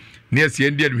meduma na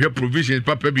ese ndie hwe provisions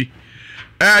papa bi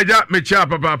ja me chia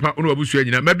papa ono abusu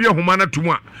anyina ma bi homa na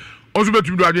tumu a oso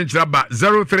betumi do adwen kira ba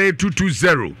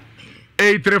 03220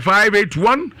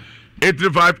 83581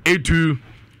 83582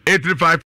 835